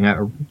hearing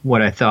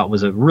what I thought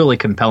was a really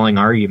compelling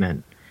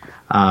argument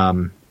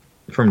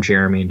from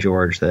Jeremy and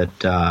George,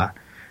 that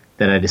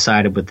I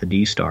decided with the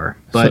D-Star.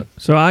 But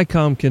so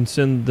ICOM can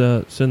send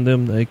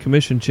them a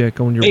commission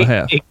check on your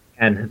behalf.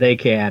 They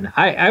can.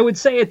 I would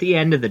say at the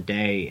end of the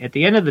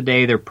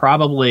day, they're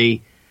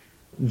probably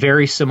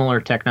very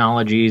similar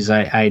technologies.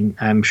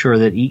 I'm sure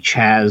that each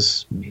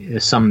has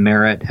some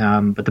merit,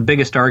 but the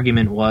biggest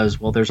argument was,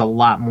 well, there's a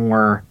lot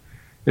more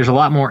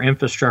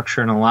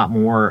infrastructure and a lot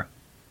more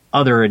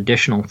other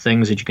additional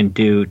things that you can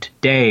do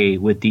today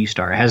with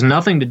D-Star. It has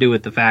nothing to do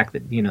with the fact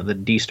that, the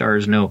D-Star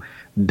is no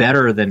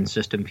better than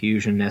System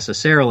Fusion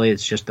necessarily.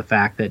 It's just the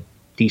fact that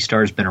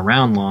D-Star's been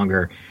around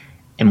longer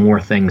and more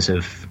things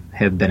have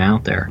been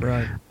out there.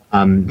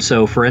 Right.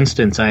 So, for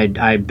instance,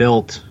 I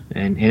built,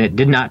 and it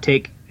did not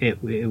take, it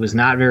was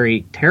not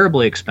very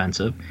terribly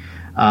expensive,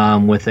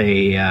 with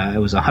it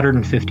was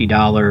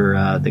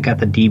 $150, they got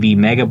the DV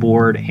Mega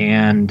Board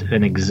and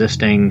an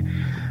existing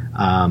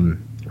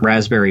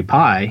Raspberry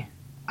Pi.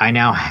 I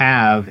now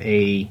have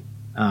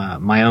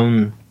my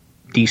own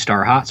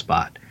D-Star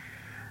hotspot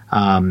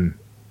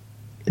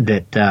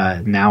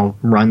that now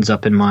runs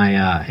up in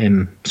my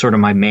in sort of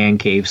my man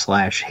cave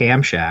 /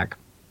 ham shack.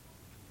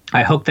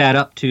 I hooked that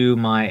up to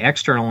my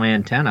external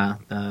antenna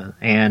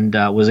and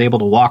was able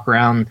to walk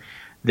around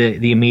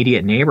the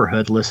immediate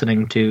neighborhood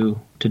listening to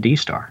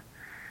D-Star.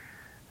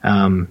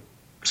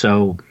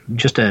 So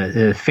just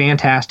a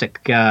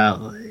fantastic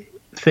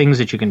things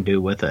that you can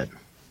do with it.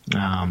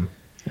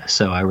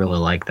 So I really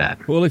like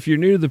that. Well, if you're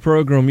new to the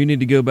program, you need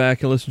to go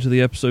back and listen to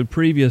the episode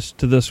previous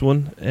to this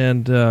one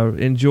and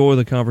enjoy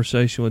the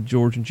conversation with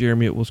George and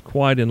Jeremy. It was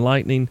quite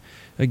enlightening.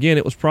 Again,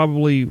 it was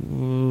probably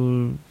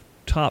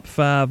top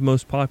 5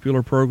 most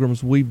popular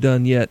programs we've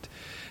done yet.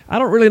 I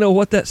don't really know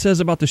what that says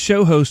about the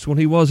show host when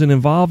he wasn't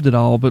involved at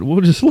all, but we'll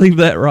just leave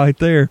that right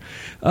there.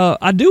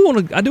 I do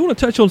want to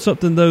touch on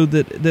something though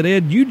that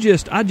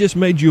Ed, I just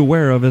made you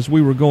aware of as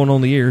we were going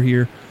on the air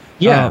here.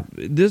 Yeah.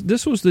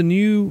 This was the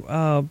new,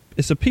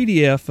 it's a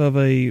PDF of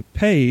a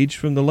page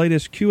from the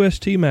latest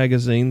QST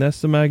magazine. That's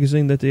the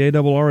magazine that the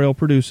ARRL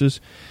produces.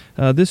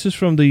 This is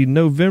from the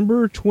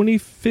November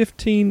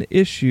 2015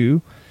 issue,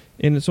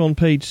 and it's on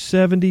page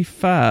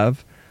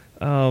 75.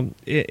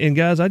 And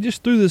guys, I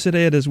just threw this at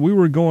Ed as we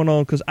were going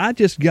on because I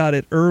just got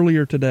it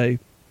earlier today.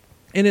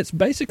 And it's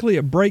basically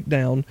a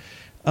breakdown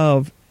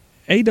of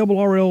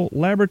ARRL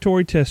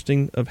laboratory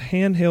testing of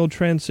handheld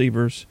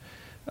transceivers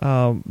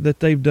that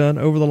they've done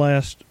over the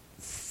last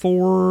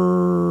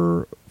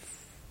 5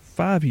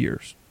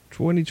 years,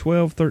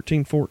 2012,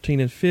 13, 14,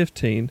 and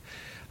 15.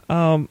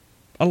 A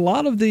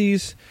lot of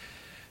these,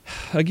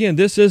 again,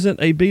 this isn't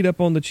a beat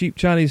up on the cheap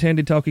Chinese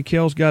handy-talkie.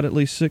 Kel's got at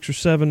least 6 or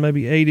 7,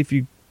 maybe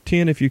 8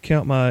 10 if you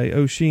count my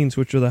Oshins,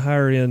 which are the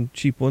higher-end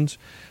cheap ones.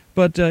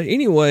 But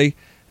anyway,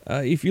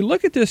 if you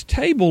look at this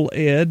table,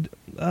 Ed,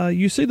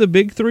 you see the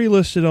big 3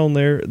 listed on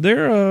there.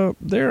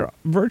 They're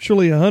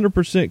virtually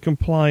 100%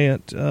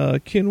 compliant.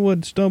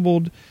 Kenwood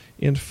stumbled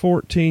in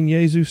 14.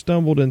 Yaesu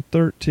stumbled in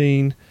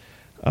 13.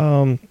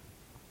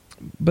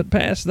 But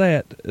past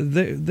that,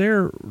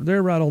 they're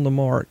right on the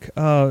mark.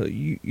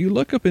 You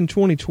look up in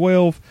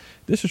 2012.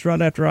 This is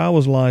right after I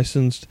was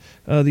licensed.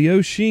 The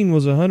Oshin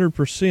was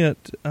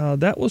 100%.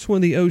 That was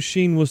when the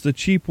Oshin was the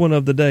cheap one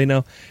of the day.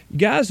 Now,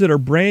 guys that are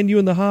brand new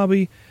in the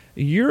hobby,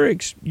 you're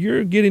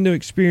getting to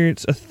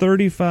experience a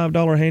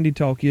 $35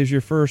 handy-talkie as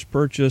your first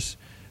purchase.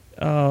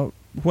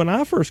 When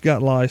I first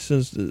got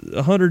licensed,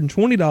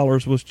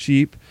 $120 was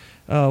cheap.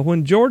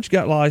 When George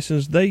got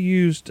licensed, they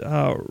used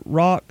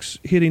rocks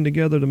hitting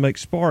together to make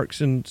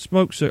sparks and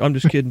smoke. I'm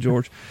just kidding,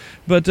 George.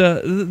 But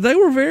they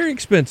were very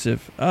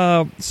expensive.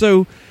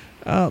 So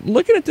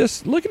looking at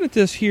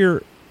this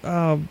here,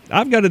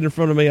 I've got it in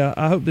front of me.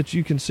 I hope that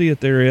you can see it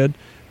there, Ed.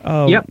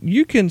 Yep.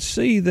 You can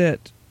see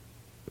that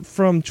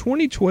from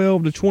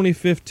 2012 to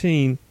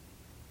 2015,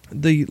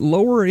 the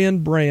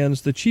lower-end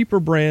brands, the cheaper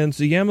brands,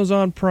 the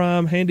Amazon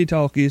Prime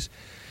handy-talkies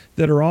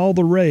that are all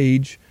the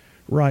rage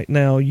right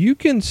now, you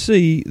can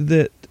see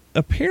that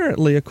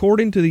apparently,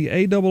 according to the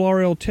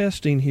ARRL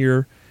testing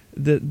here,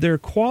 that their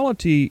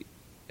quality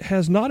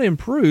has not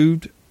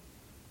improved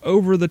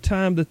over the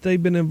time that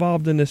they've been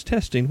involved in this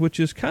testing, which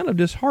is kind of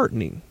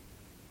disheartening.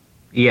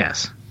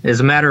 Yes. As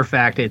a matter of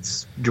fact,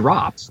 it's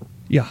dropped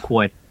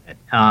quite a bit.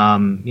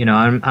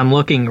 I'm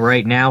looking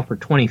right now for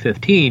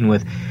 2015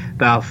 with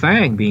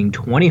Baofeng being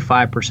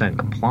 25%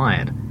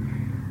 compliant.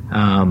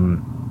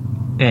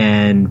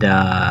 And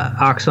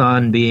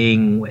Oxon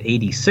being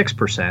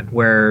 86%,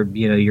 where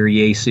your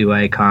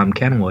Yaesu, ICOM,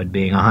 Kenwood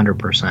being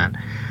 100%.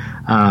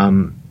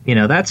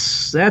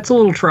 That's a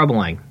little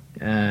troubling.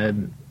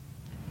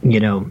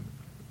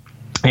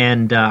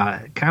 And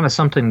kind of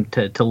something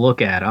to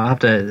look at. I'll have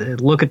to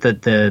look at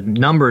the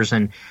numbers,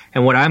 and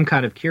what I'm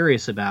kind of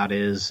curious about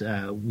is,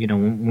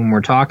 when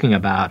we're talking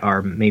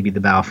about maybe the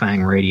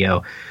Baofeng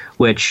radio,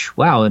 which,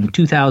 wow, in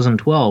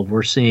 2012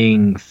 we're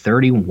seeing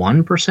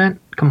 31%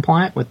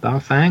 compliant with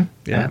Baofeng.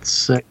 Yeah.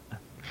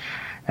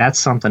 That's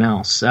something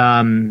else.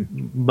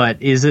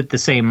 But is it the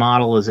same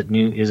model? Is it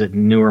new? Is it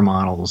newer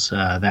models?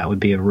 That would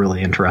be a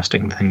really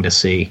interesting thing to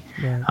see.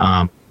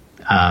 Right.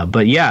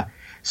 But yeah.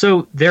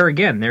 So there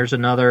again, there's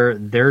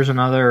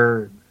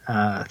another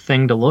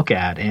thing to look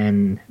at.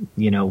 And,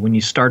 when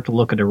you start to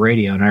look at a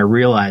radio, and I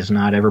realize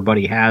not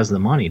everybody has the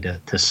money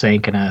to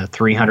sink in a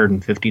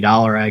 $350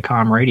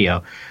 ICOM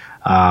radio.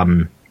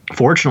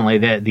 Fortunately,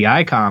 the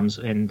ICOMs,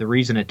 and the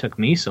reason it took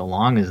me so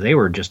long is they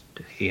were just,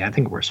 I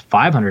think it was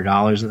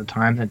 $500 at the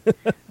time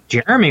that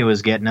Jeremy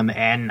was getting them,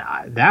 and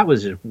that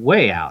was just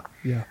way out.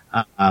 Yeah.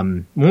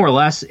 More or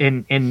less,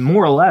 and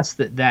more or less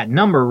that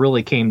number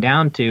really came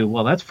down to,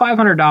 well, that's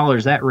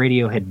 $500. That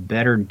radio had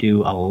better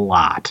do a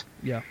lot.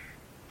 Yeah.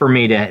 For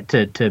me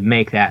to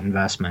make that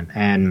investment.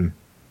 And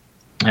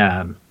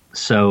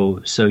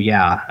so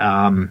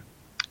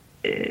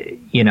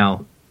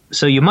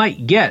you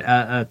might get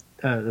a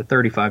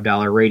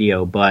 $35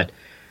 radio, but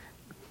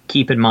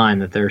keep in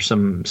mind that there's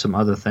some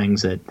other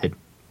things that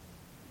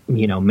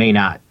may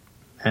not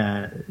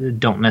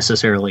don't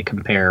necessarily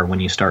compare when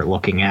you start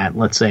looking at,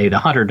 let's say, the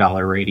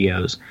 $100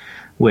 radios,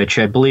 which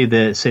I believe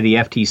the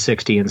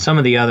FT60 and some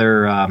of the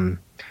other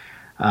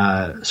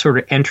sort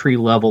of entry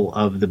level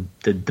of the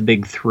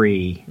big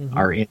three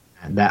are in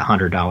that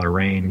 $100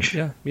 range.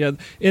 Yeah,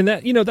 and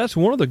that that's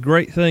one of the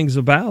great things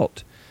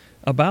about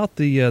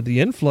the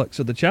influx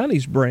of the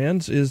Chinese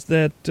brands is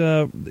that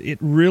it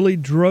really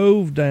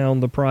drove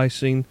down the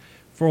pricing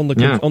on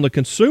the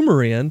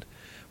consumer end.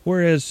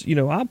 Whereas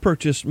I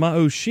purchased my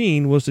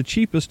Oshin was the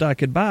cheapest I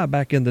could buy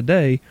back in the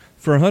day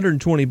for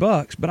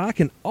 $120, but I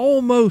can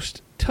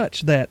almost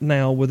touch that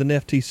now with an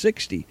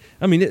FT60.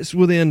 I mean, it's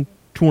within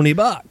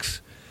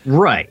 $20.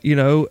 Right.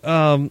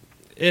 And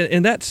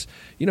that's,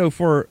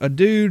 for a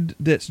dude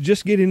that's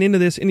just getting into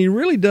this and he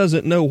really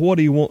doesn't know what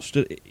he wants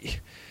to.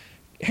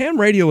 Ham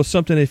radio is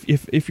something,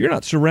 if you're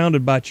not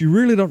surrounded by it, you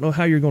really don't know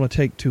how you're going to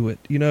take to it,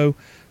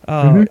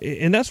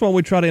 And that's why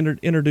we try to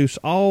introduce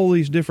all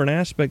these different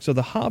aspects of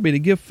the hobby to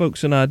give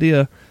folks an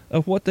idea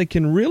of what they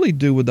can really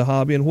do with the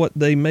hobby and what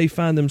they may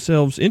find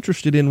themselves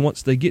interested in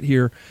once they get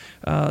here.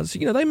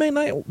 They may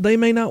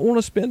not want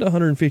to spend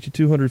 $150,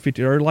 $250,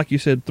 or like you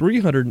said,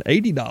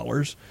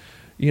 $380.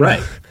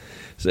 Right.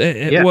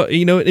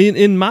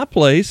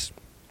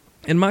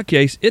 In my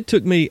case, it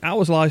took me, I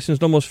was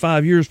licensed almost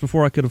 5 years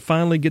before I could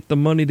finally get the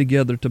money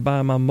together to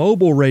buy my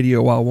mobile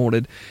radio I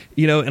wanted.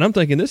 And I'm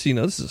thinking this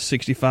is a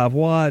 65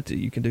 watt.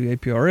 You can do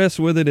APRS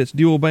with it. It's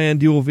dual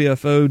band, dual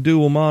VFO,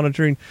 dual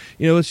monitoring.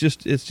 It's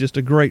just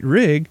a great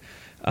rig.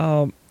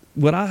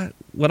 Would I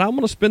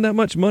want to spend that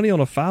much money on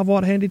a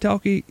 5-watt handy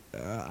talkie?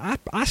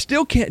 I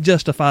still can't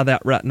justify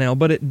that right now,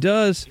 but it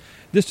does.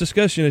 This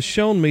discussion has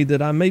shown me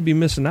that I may be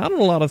missing out on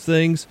a lot of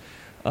things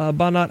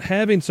by not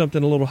having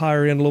something a little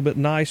higher end, a little bit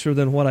nicer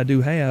than what I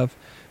do have.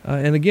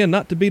 And again,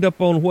 not to beat up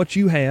on what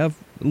you have,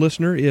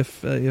 listener.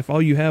 If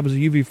all you have is a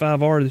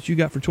UV5R that you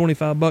got for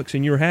 $25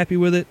 and you're happy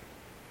with it,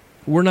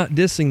 we're not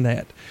dissing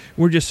that.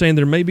 We're just saying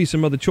there may be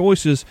some other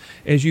choices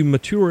as you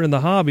mature in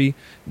the hobby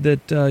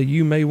that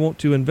you may want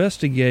to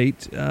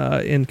investigate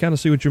and kind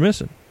of see what you're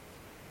missing.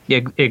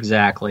 Yeah,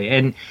 exactly.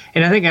 And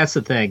I think that's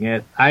the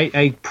thing.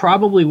 I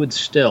probably would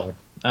still,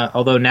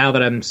 although now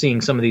that I'm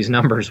seeing some of these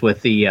numbers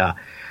with the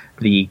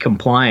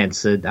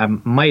compliance, that I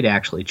might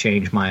actually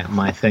change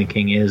my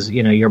thinking is,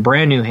 you're a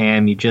brand new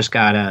ham, you just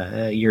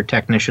got your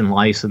technician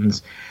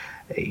license.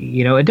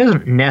 It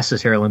doesn't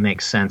necessarily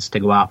make sense to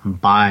go out and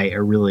buy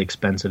a really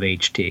expensive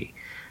HT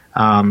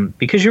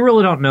because you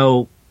really don't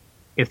know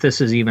if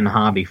this is even a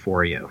hobby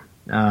for you.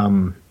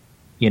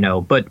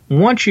 But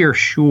once you're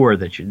sure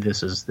that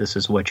this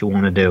is what you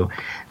want to do,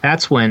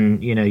 that's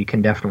when you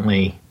can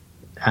definitely.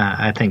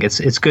 I think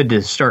it's good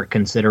to start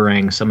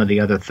considering some of the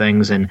other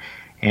things and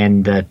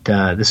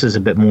that this is a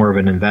bit more of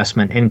an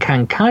investment and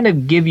can kind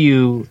of give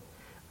you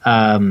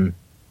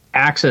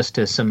access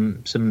to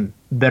some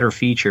better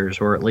features,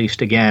 or at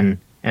least, again,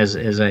 as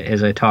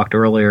I talked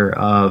earlier,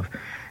 of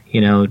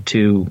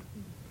to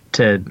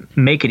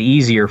make it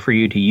easier for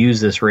you to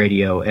use this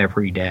radio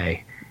every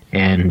day,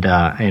 and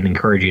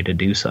encourage you to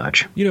do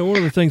such. One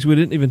of the things we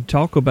didn't even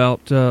talk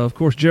about, of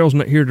course, Gerald's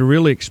not here to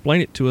really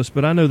explain it to us,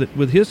 but I know that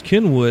with his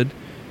Kenwood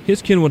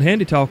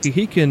handy talkie,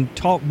 he can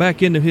talk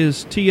back into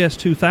his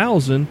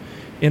TS2000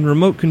 and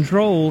remote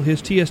control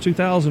his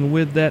TS2000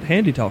 with that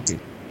handy talkie.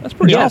 That's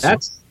pretty awesome.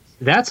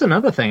 That's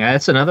another thing.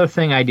 That's another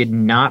thing I did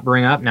not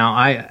bring up. Now,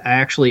 I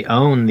actually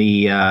own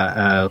the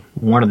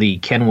one of the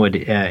Kenwood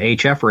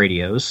HF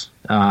radios.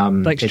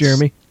 Thanks,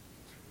 Jeremy.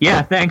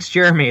 Yeah, thanks,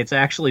 Jeremy. It's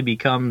actually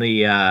become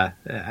the.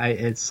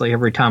 It's like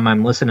every time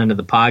I'm listening to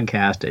the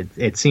podcast,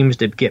 it seems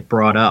to get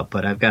brought up.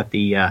 But I've got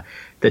the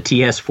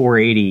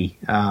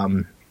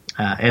TS480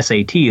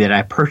 SAT that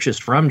I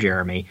purchased from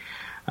Jeremy.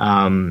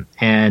 And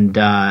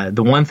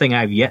the one thing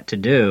I've yet to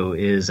do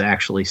is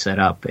actually set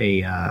up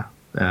a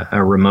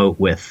remote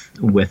with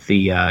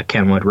the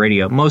Kenwood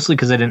radio, mostly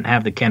because I didn't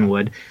have the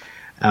Kenwood.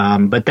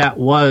 But that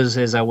was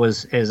as I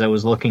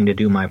was looking to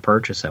do my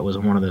purchase, that was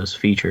one of those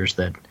features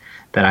that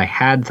I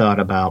had thought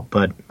about.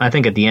 But I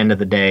think at the end of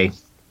the day,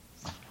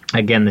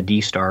 again, the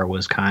D-Star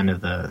was kind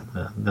of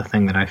the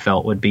thing that I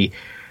felt would be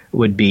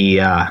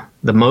the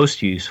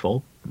most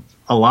useful.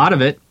 A lot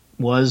of it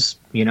was,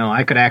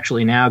 I could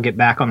actually now get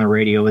back on the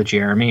radio with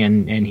Jeremy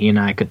and he and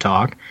I could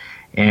talk.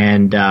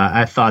 And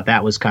I thought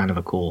that was kind of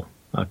a cool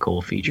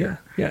feature.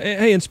 Yeah.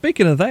 Hey, and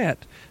speaking of that,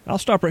 I'll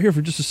stop right here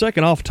for just a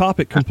second, off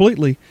topic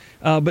completely.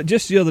 But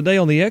just the other day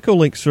on the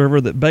Echolink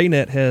server that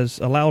Baynet has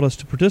allowed us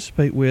to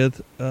participate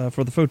with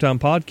for the Photon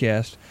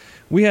podcast,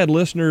 we had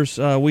listeners.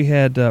 We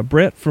had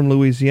Brett from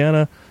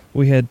Louisiana.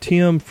 We had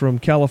Tim from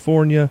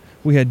California.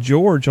 We had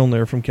George on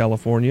there from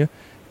California.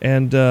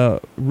 And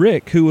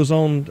Rick, who was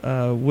on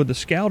with the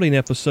scouting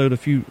episode a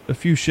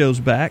few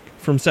shows back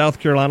from South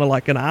Carolina,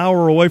 like an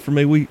hour away from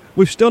me.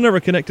 We've still never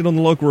connected on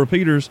the local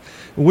repeaters.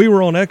 We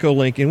were on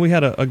Echolink, and we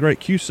had a great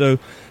QSO.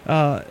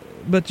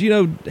 But,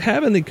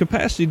 having the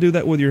capacity to do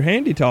that with your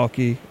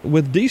handy-talkie,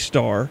 with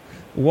D-Star,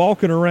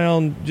 walking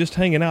around just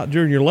hanging out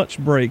during your lunch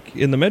break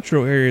in the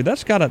metro area,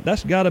 that's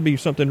gotta be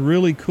something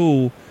really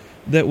cool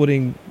that would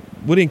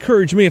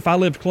encourage me, if I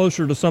lived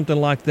closer to something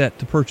like that,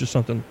 to purchase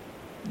something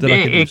that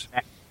I could use.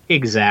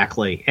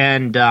 Exactly,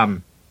 and I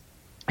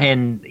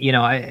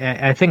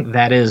think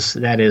that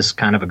is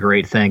kind of a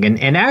great thing,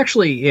 and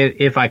actually,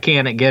 if I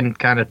can again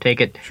kind of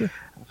take it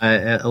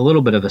a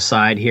little bit of a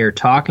side here,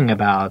 talking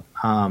about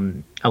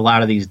a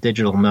lot of these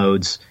digital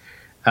modes,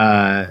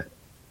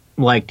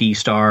 like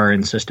D-Star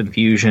and System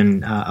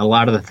Fusion, a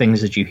lot of the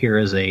things that you hear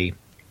as a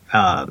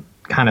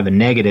kind of a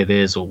negative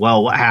is,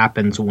 well, what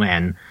happens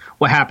when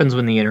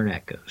the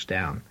internet goes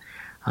down?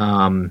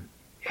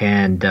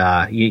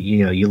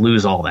 You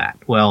lose all that.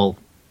 Well,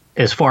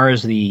 as far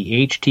as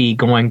the HT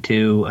going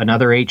to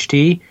another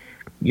HT,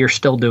 you're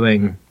still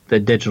doing the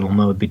digital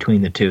mode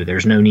between the two.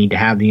 There's no need to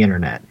have the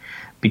internet.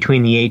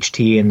 Between the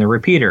HT and the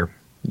repeater,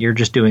 you're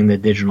just doing the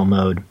digital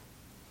mode,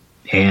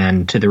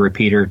 and to the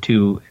repeater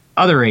to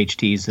other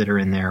HTs that are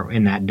in there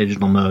in that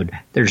digital mode,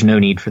 there's no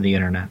need for the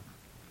internet.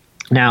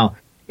 Now,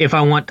 if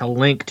I want to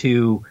link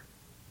to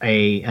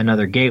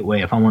another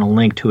gateway, if I want to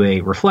link to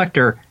a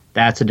reflector,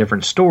 that's a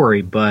different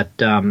story. But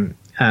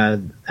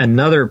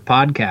another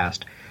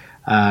podcast,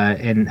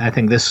 and I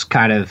think this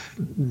kind of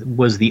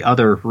was the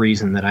other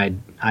reason that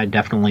I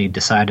definitely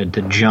decided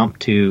to jump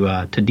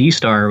to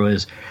D-Star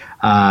was,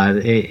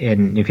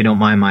 and if you don't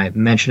mind my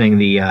mentioning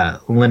the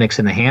Linux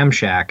in the Ham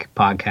Shack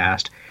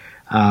podcast,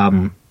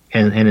 and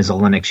as a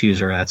Linux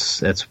user,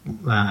 that's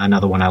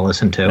another one I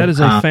listen to. That is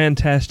a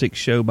fantastic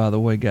show, by the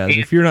way, guys.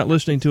 If you're not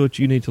listening to it,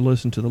 you need to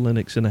listen to the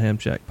Linux in the Ham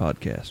Shack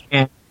podcast.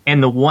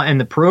 And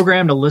the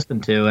program to listen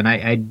to,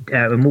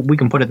 and we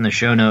can put it in the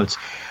show notes.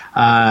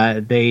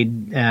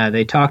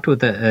 They talked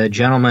with a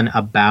gentleman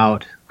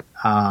about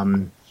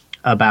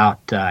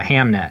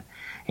Hamnet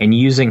and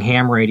using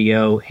ham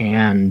radio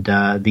and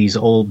these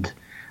old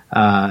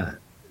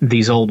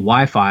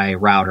Wi-Fi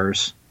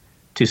routers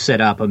to set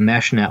up a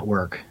mesh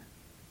network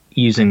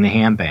using the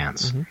ham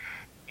bands. Mm-hmm.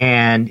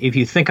 And if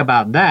you think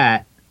about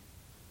that,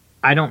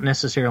 I don't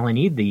necessarily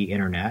need the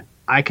internet.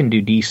 I can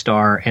do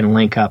D-Star and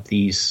link up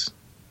a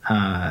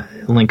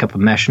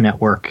mesh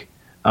network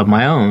of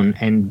my own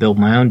and build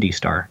my own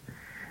D-Star.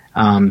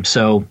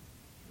 So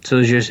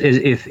it's just,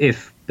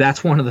 if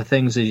that's one of the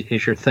things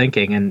is you're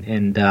thinking,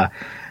 and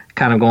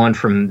kind of going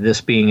from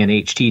this being an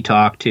HT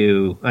talk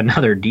to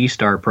another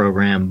D-Star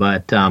program,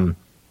 but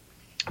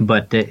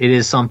it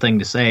is something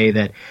to say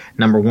that,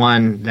 number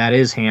one, that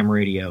is ham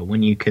radio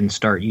when you can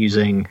start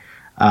using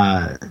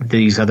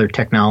these other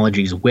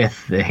technologies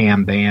with the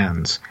ham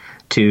bands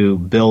to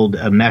build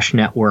a mesh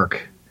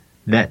network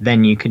that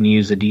then you can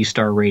use a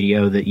D-Star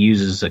radio that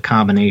uses a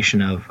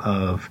combination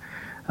of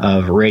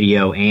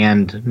radio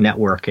and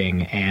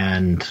networking,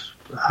 and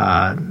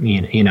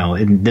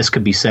and this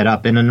could be set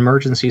up in an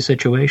emergency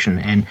situation,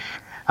 and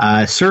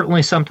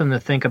certainly something to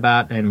think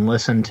about and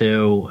listen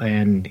to,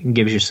 and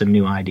gives you some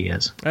new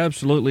ideas.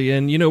 Absolutely,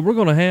 and we're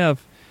going to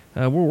have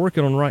we're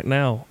working on right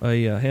now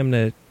a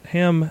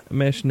Ham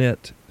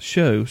MeshNet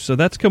show, so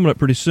that's coming up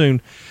pretty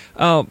soon.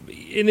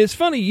 And it's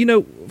funny,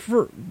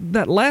 for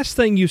that last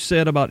thing you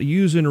said about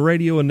using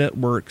radio and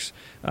networks,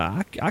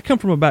 I come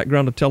from a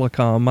background of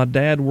telecom. My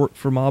dad worked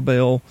for Ma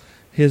Bell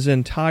his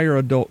entire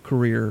adult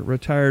career,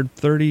 retired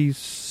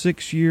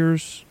 36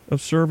 years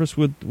of service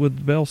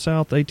with Bell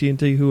South,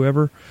 AT&T,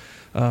 whoever.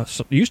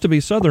 Used to be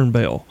Southern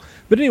Bell.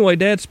 But anyway,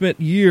 Dad spent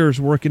years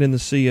working in the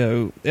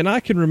CO, and I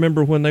can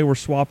remember when they were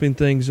swapping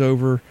things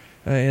over,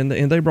 and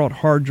they brought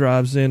hard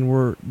drives in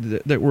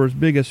that were as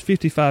big as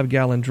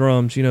 55-gallon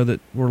drums,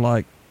 that were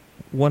like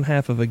one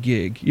half of a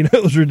gig. It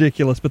was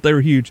ridiculous, but they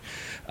were huge.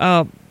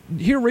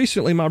 Here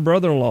recently, my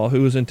brother-in-law,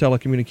 who is in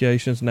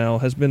telecommunications now,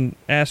 has been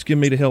asking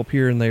me to help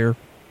here and there,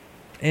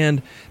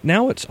 and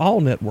now it's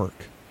all network.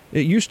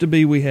 It used to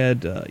be we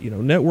had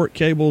network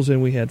cables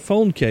and we had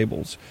phone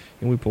cables,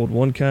 and we pulled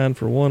one kind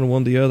for one and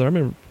one the other. I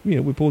remember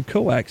we pulled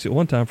coax at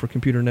one time for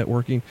computer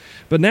networking,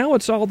 but now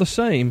it's all the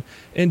same.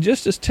 And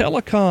just as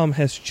telecom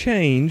has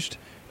changed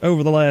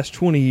over the last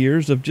 20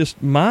 years of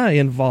just my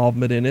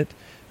involvement in it,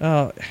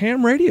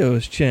 ham radio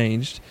has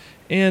changed.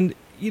 And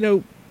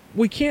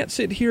we can't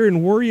sit here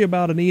and worry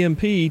about an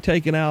EMP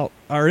taking out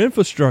our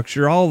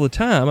infrastructure all the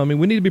time. I mean,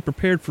 we need to be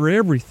prepared for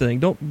everything.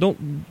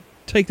 Don't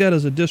take that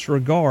as a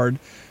disregard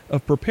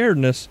of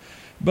preparedness.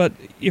 But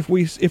if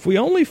we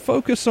only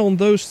focus on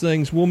those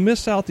things, we'll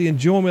miss out the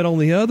enjoyment on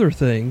the other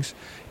things.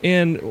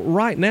 And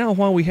right now,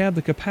 while we have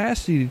the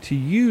capacity to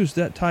use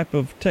that type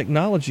of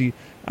technology,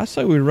 I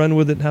say we run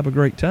with it and have a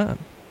great time.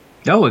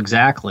 Oh,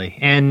 exactly.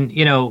 And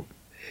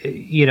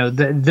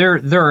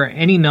there are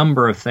any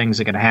number of things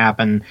that can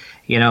happen.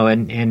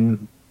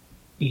 And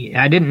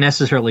I didn't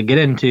necessarily get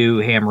into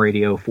ham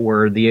radio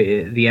for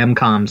the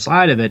MCOM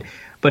side of it,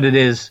 but it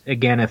is,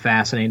 again, a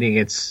fascinating,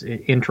 it's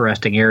an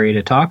interesting area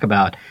to talk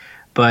about.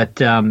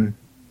 But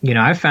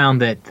I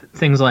found that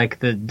things like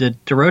the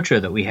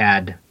derocha that we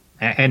had,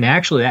 and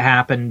actually that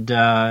happened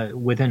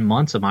within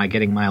months of my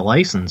getting my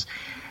license,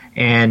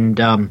 and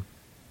all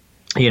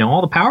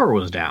the power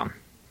was down,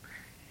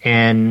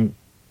 and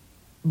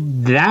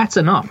that's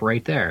enough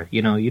right there.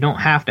 You don't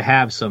have to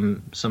have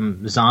some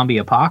zombie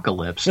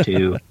apocalypse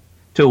to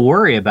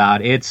worry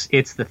about. It's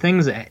the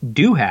things that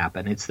do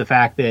happen. It's the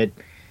fact that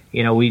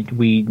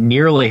we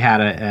nearly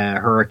had a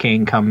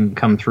hurricane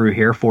come through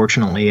here.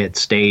 Fortunately, it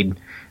stayed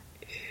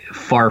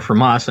far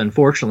from us.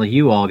 Unfortunately,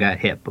 you all got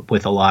hit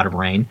with a lot of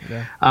rain.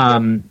 Yeah.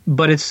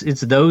 But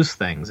it's those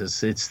things.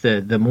 It's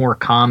the more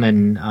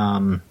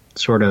common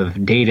sort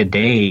of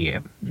day-to-day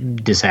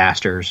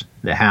disasters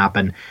that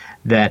happen.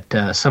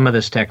 That some of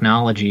this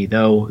technology,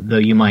 though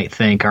you might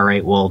think, all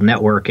right, well,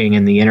 networking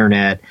and the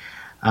internet,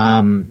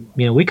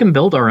 we can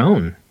build our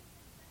own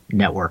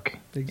network.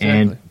 Exactly.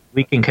 And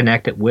we can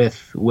connect it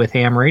with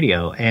ham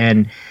radio,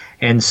 and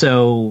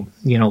so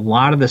a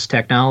lot of this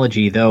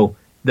technology, though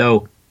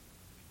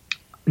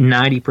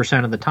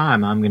 90% of the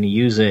time I'm going to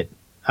use it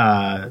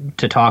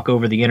to talk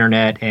over the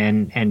internet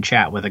and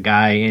chat with a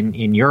guy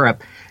in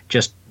Europe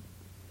just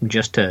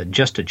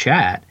to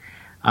chat.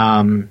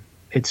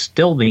 It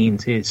still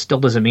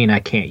doesn't mean I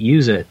can't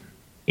use it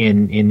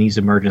in these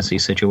emergency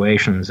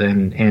situations,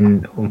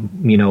 and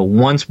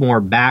once more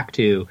back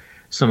to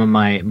some of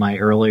my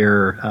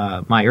earlier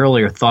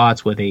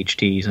thoughts with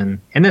HTs,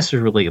 and this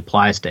really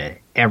applies to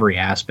every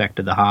aspect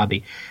of the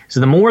hobby. So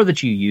the more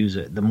that you use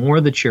it, the more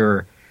that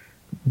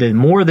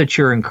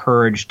you're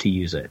encouraged to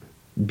use it.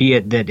 Be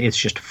it that it's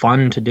just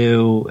fun to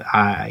do.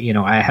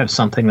 I have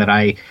something that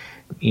I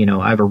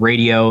have a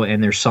radio,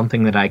 and there's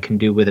something that I can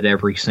do with it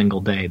every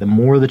single day. The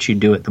more that you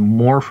do it, the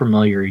more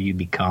familiar you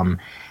become.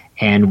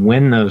 And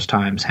when those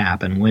times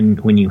happen,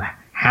 when you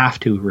have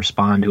to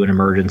respond to an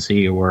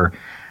emergency or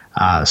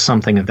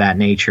something of that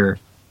nature,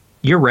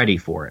 you're ready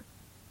for it.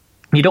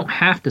 You don't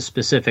have to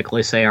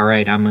specifically say, all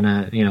right, I'm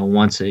going to,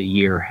 once a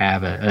year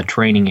have a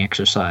training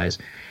exercise.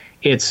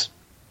 It's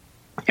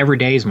every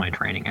day is my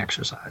training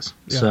exercise.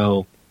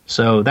 Yeah.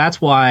 So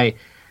that's why,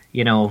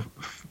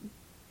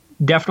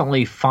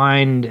 definitely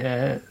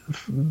find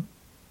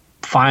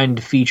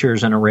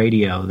features in a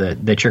radio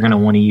that you're going to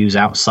want to use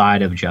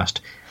outside of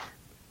just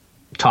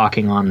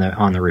talking on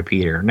the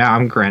repeater. Now,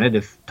 I'm granted,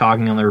 if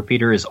talking on the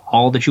repeater is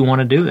all that you want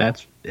to do,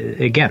 that's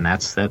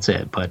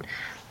it.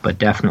 But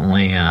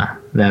definitely,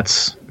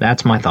 that's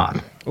my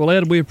thought. Well,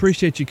 Ed, we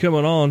appreciate you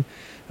coming on.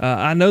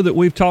 I know that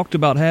we've talked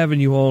about having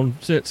you on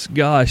since,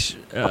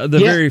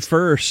 very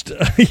first.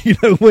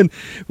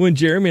 When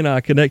Jeremy and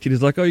I connected,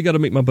 he's like, "Oh, you got to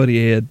meet my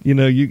buddy Ed.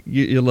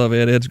 You love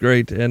Ed. Ed's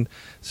great." And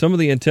some of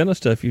the antenna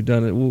stuff you've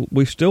done,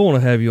 we still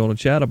want to have you on a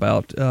chat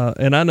about.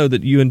 And I know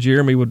that you and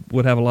Jeremy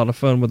would have a lot of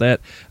fun with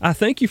that. I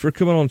thank you for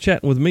coming on and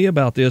chatting with me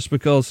about this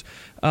because,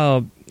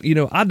 I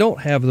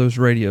don't have those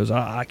radios.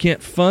 I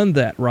can't fund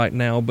that right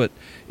now, but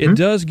it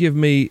does give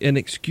me an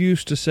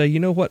excuse to say, you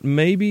know what,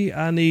 maybe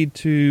I need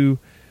to.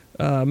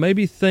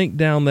 Maybe think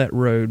down that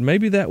road.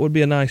 Maybe that would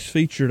be a nice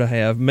feature to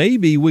have.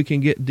 Maybe we can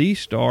get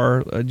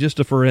D-Star,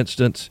 for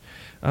instance,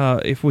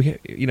 if we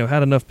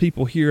had enough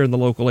people here in the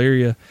local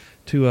area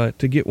to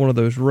get one of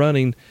those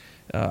running.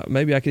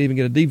 Maybe I could even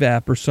get a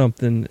DVAP or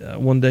something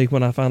one day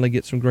when I finally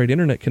get some great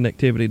internet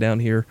connectivity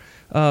down here.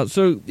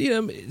 So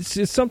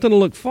it's something to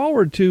look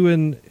forward to,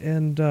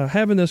 and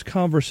having this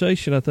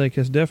conversation, I think,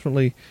 has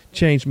definitely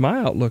changed my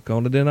outlook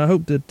on it. And I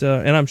hope that,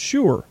 and I'm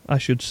sure, I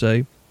should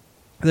say,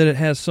 that it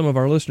has some of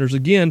our listeners.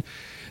 Again,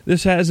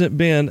 this hasn't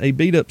been a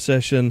beat-up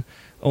session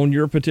on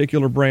your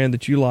particular brand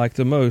that you like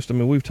the most. I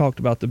mean, we've talked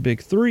about the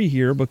big three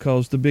here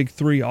because the big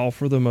three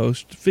offer the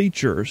most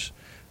features.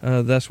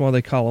 That's why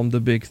they call them the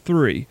big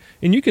three.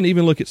 And you can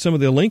even look at some of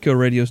the Alinco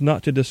radios,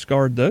 not to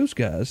discard those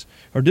guys,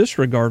 or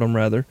disregard them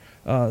rather.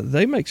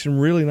 They make some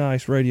really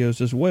nice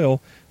radios as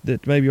well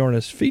that maybe aren't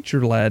as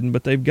feature-laden,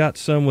 but they've got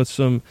some with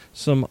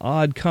some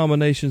odd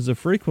combinations of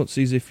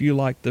frequencies. If you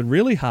like the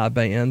really high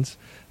bands,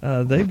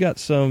 they've got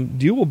some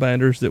dual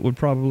banders that would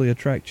probably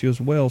attract you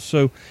as well.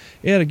 So,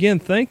 Ed, again,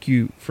 thank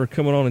you for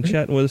coming on and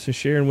chatting with us and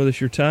sharing with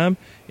us your time,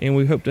 and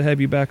we hope to have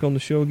you back on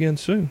the show again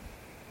soon.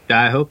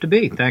 I hope to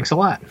be. Thanks a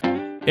lot.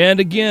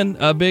 And again,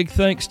 a big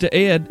thanks to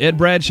Ed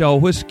Bradshaw,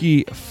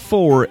 Whiskey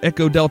 4,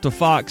 Echo Delta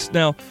Fox.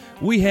 Now,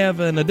 we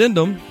have an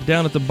addendum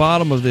down at the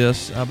bottom of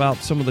this about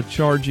some of the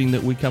charging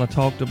that we kind of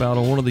talked about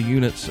on one of the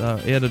units.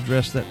 Ed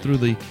addressed that through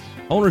the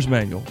owner's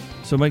manual.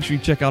 So make sure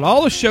you check out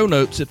all the show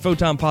notes at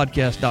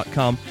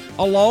photonepodcast.com,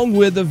 along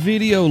with the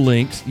video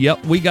links.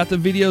 Yep, we got the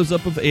videos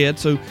up of Ed,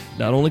 so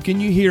not only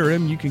can you hear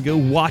him, you can go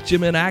watch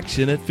him in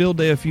action at Field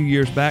Day a few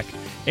years back.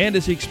 And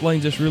as he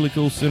explains this really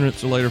cool center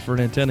insulator for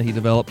an antenna he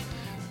developed,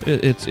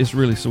 it's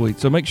really sweet.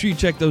 So make sure you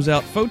check those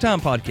out.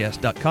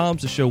 Photonepodcast.com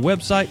is the show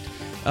website.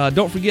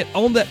 Don't forget,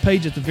 on that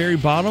page at the very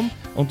bottom,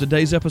 on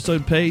today's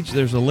episode page,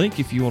 there's a link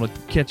if you want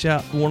to catch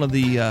out one of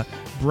the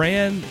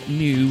brand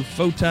new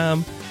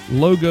Photon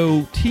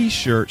logo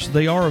t-shirts.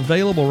 They are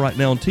available right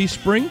now on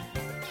Teespring.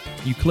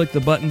 You click the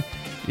button.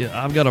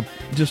 Yeah, I've got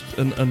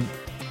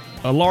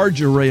a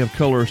large array of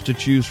colors to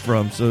choose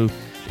from. So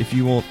if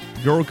you want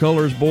girl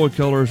colors, boy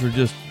colors, or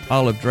just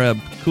olive drab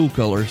cool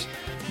colors,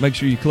 make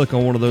sure you click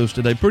on one of those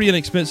today. Pretty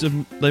inexpensive.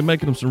 They're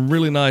making them some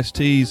really nice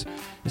tees.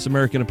 It's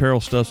American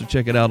Apparel stuff, so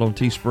check it out on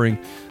Teespring.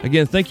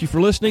 Again, thank you for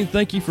listening.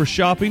 Thank you for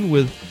shopping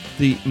with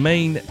the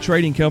Main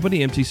Trading Company,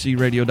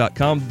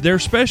 mtcradio.com. Their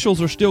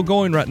specials are still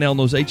going right now on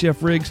those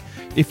HF rigs.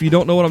 If you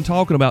don't know what I'm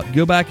talking about,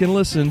 go back and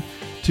listen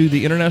to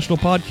the International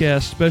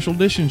Podcast Special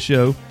Edition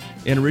show,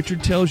 and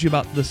Richard tells you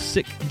about the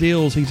sick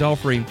deals he's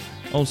offering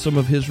on some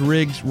of his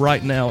rigs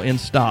right now in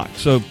stock.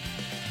 So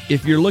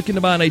if you're looking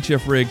to buy an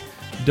HF rig,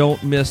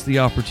 don't miss the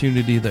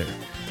opportunity there.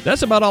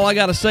 That's about all I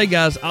got to say,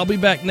 guys. I'll be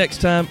back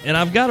next time, and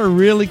I've got a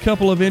really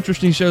couple of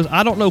interesting shows.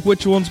 I don't know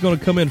which one's going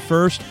to come in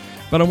first,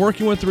 but I'm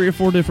working with 3 or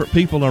 4 different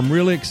people, and I'm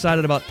really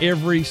excited about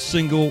every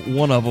single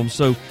one of them.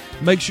 So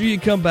make sure you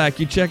come back.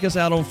 You check us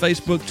out on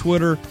Facebook,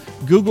 Twitter,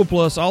 Google+,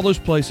 all those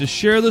places.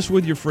 Share this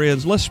with your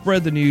friends. Let's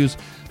spread the news.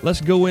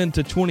 Let's go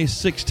into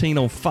 2016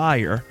 on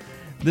fire.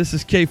 This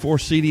is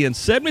K4CD and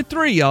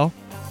 73, y'all.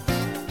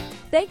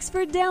 Thanks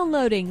for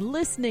downloading,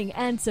 listening,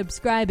 and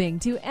subscribing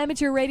to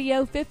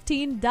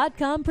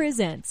AmateurRadio15.com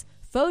presents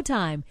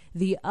Photime,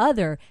 the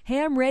other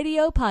ham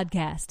radio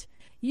podcast.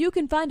 You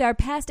can find our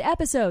past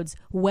episodes,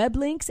 web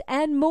links,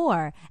 and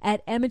more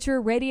at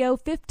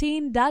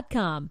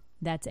AmateurRadio15.com.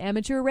 That's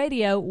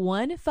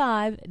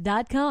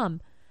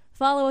AmateurRadio15.com.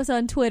 Follow us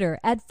on Twitter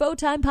at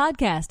Photime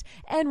Podcast,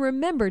 and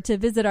remember to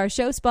visit our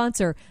show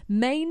sponsor,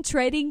 Main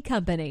Trading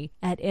Company,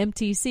 at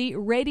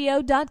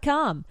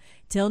mtcradio.com.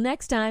 Till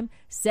next time,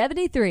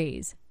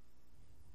 73s.